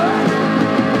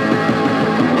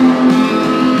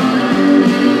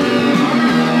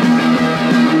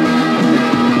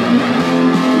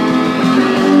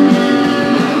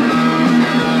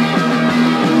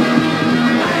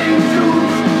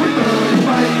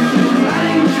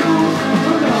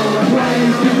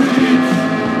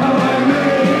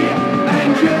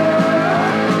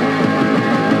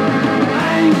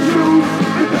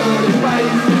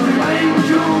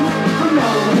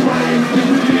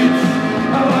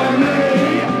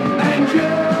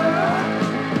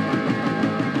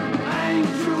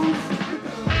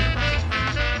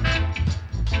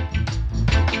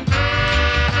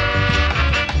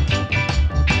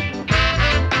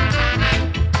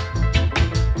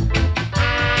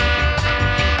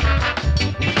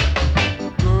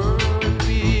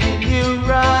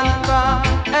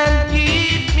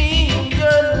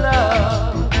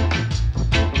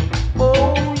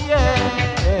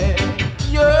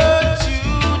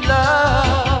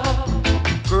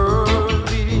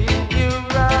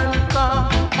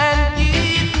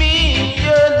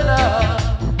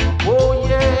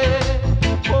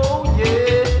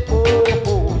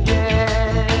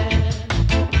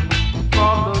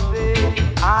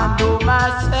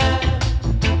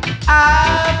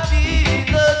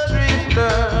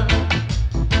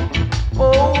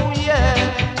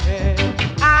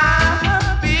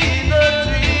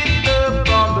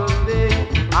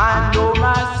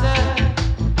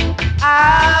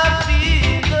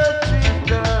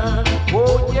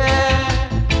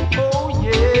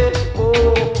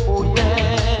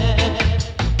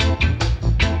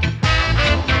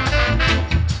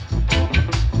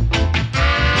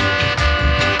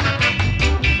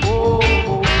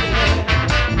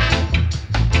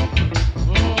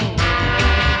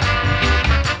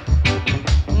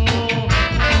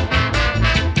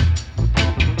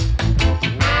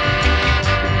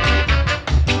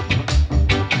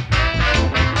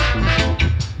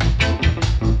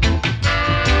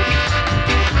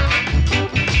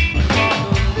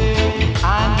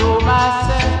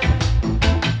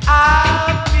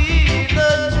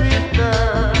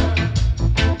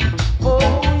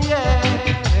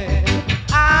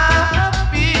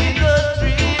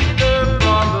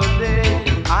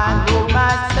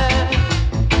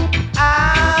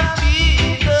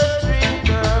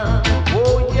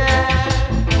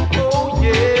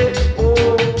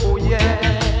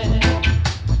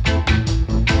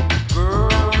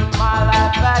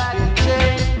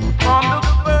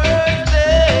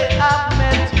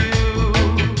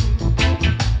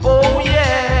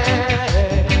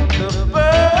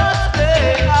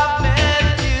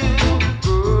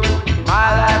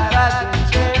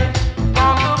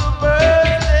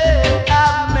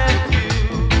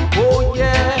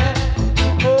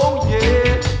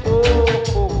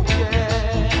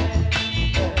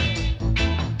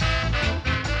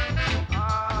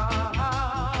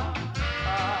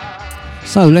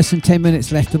 So, less than 10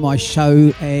 minutes left of my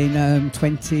show in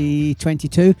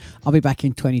 2022. I'll be back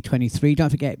in 2023. Don't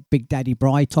forget Big Daddy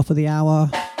Bry, top of the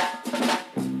hour.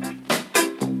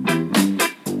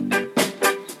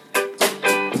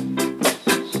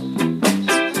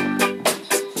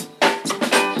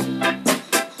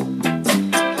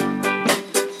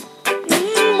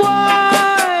 Why?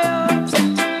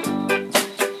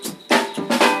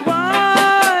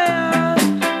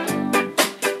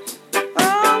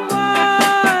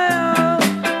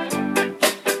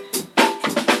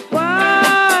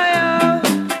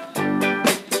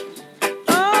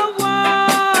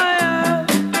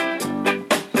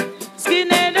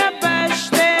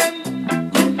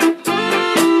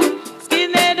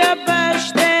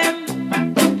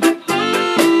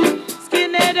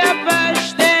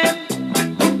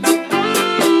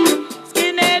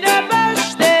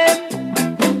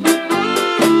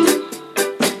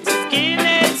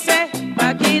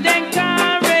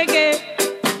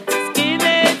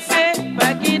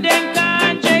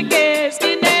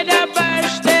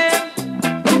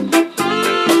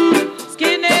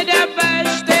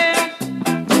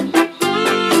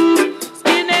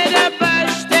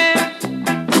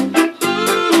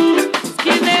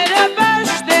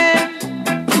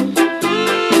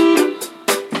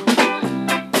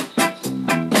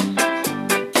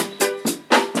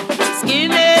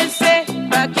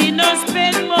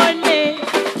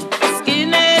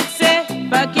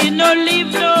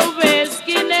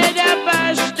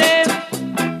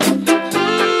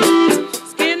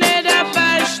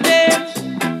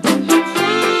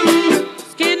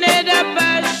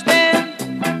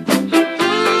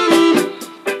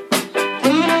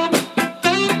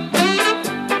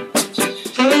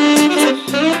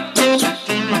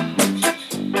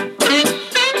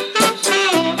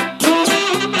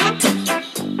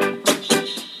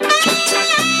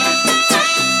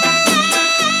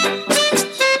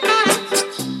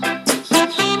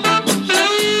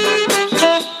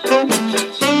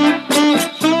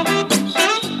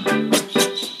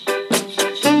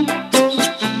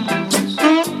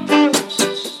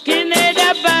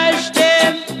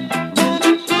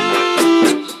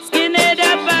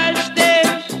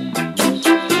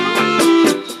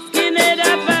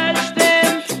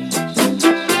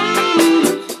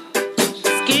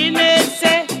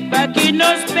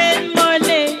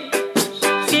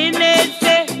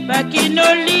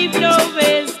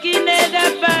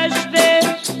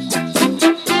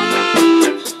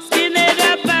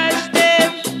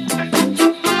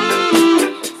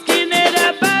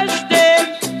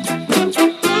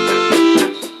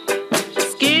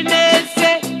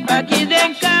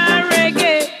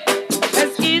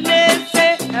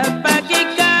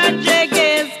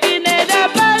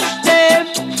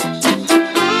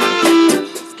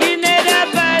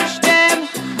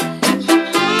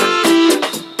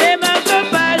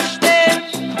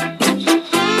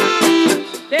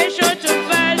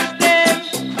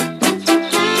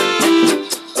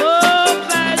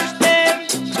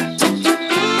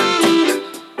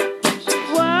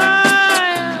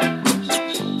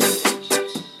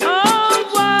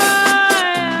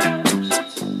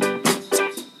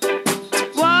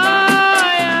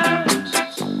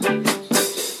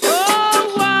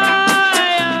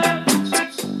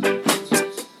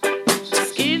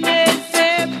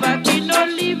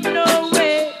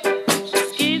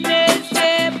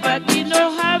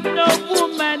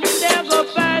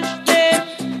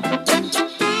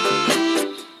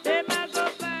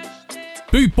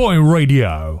 Boot Boy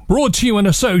Radio, brought to you in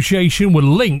association with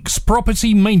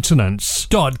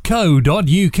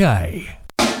linkspropertymaintenance.co.uk.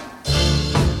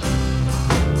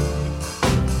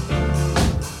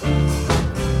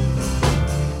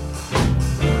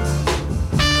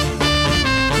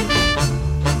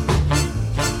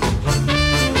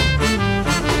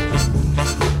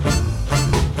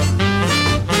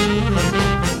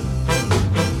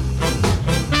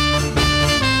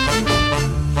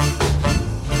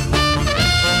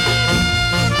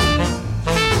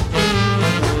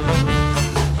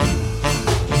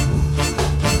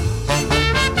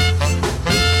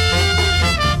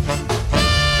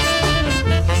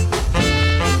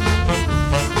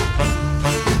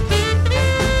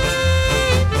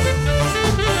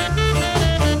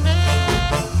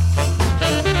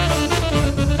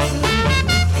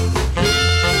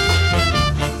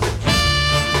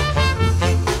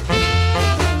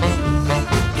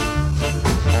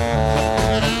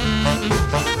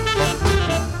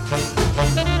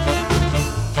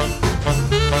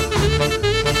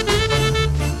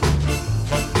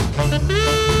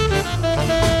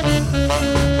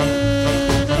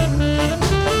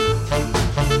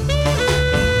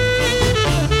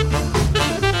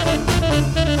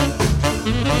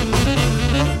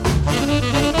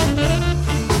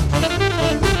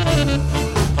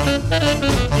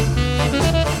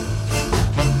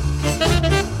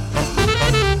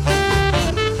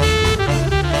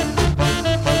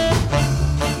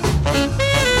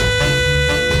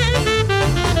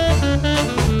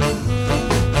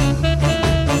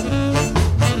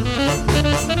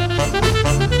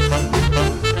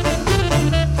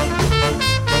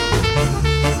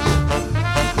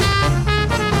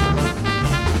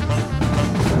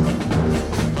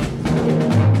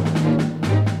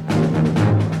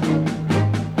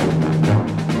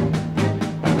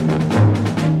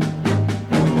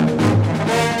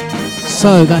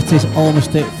 So that is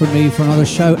almost it for me for another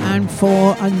show and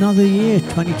for another year.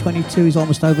 2022 is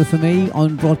almost over for me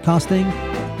on broadcasting.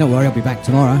 Don't worry, I'll be back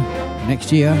tomorrow,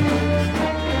 next year.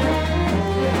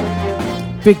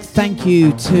 Big thank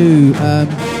you to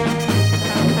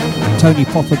Tony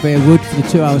Popper Bear Wood for the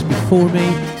 2 hours before me.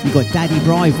 You've got Daddy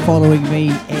Bri following me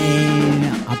in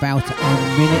about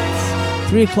a minute.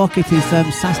 3 o'clock it is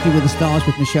Saturday with the Stars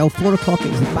with Michelle. 4 o'clock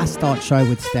it is the Bastard Show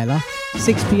with Stella.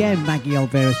 6 p.m. Maggie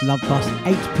Alvera's Love Bus.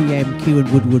 8 p.m.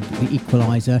 Kieran Woodward The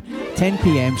Equalizer. 10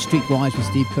 p.m. Streetwise with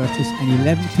Steve Curtis. And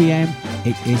 11 p.m.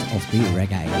 it is Offbeat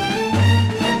Reggae.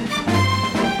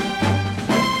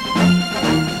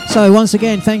 So once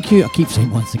again, thank you. I keep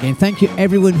saying once again, thank you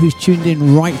everyone who's tuned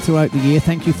in right throughout the year.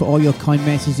 Thank you for all your kind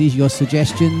messages, your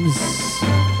suggestions.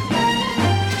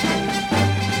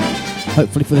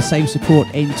 Hopefully for the same support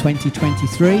in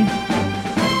 2023.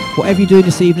 Whatever you're doing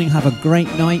this evening, have a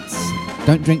great night.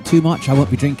 Don't drink too much. I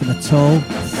won't be drinking at all.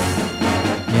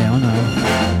 Yeah, I know.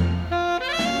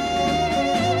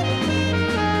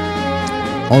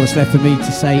 All that's left for me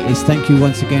to say is thank you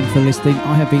once again for listening.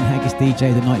 I have been Haggis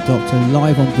DJ, the Night Doctor,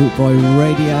 live on Boot Boy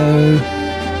Radio.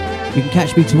 You can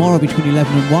catch me tomorrow between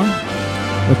 11 and 1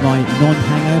 with my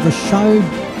non-hangover show.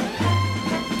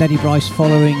 Daddy Bryce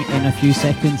following in a few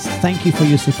seconds. Thank you for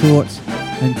your support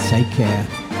and take care.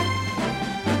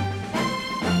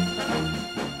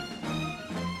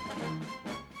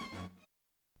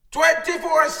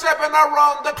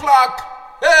 Around the clock.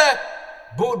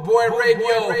 Boot Boy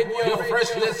Radio, your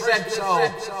freshly said so.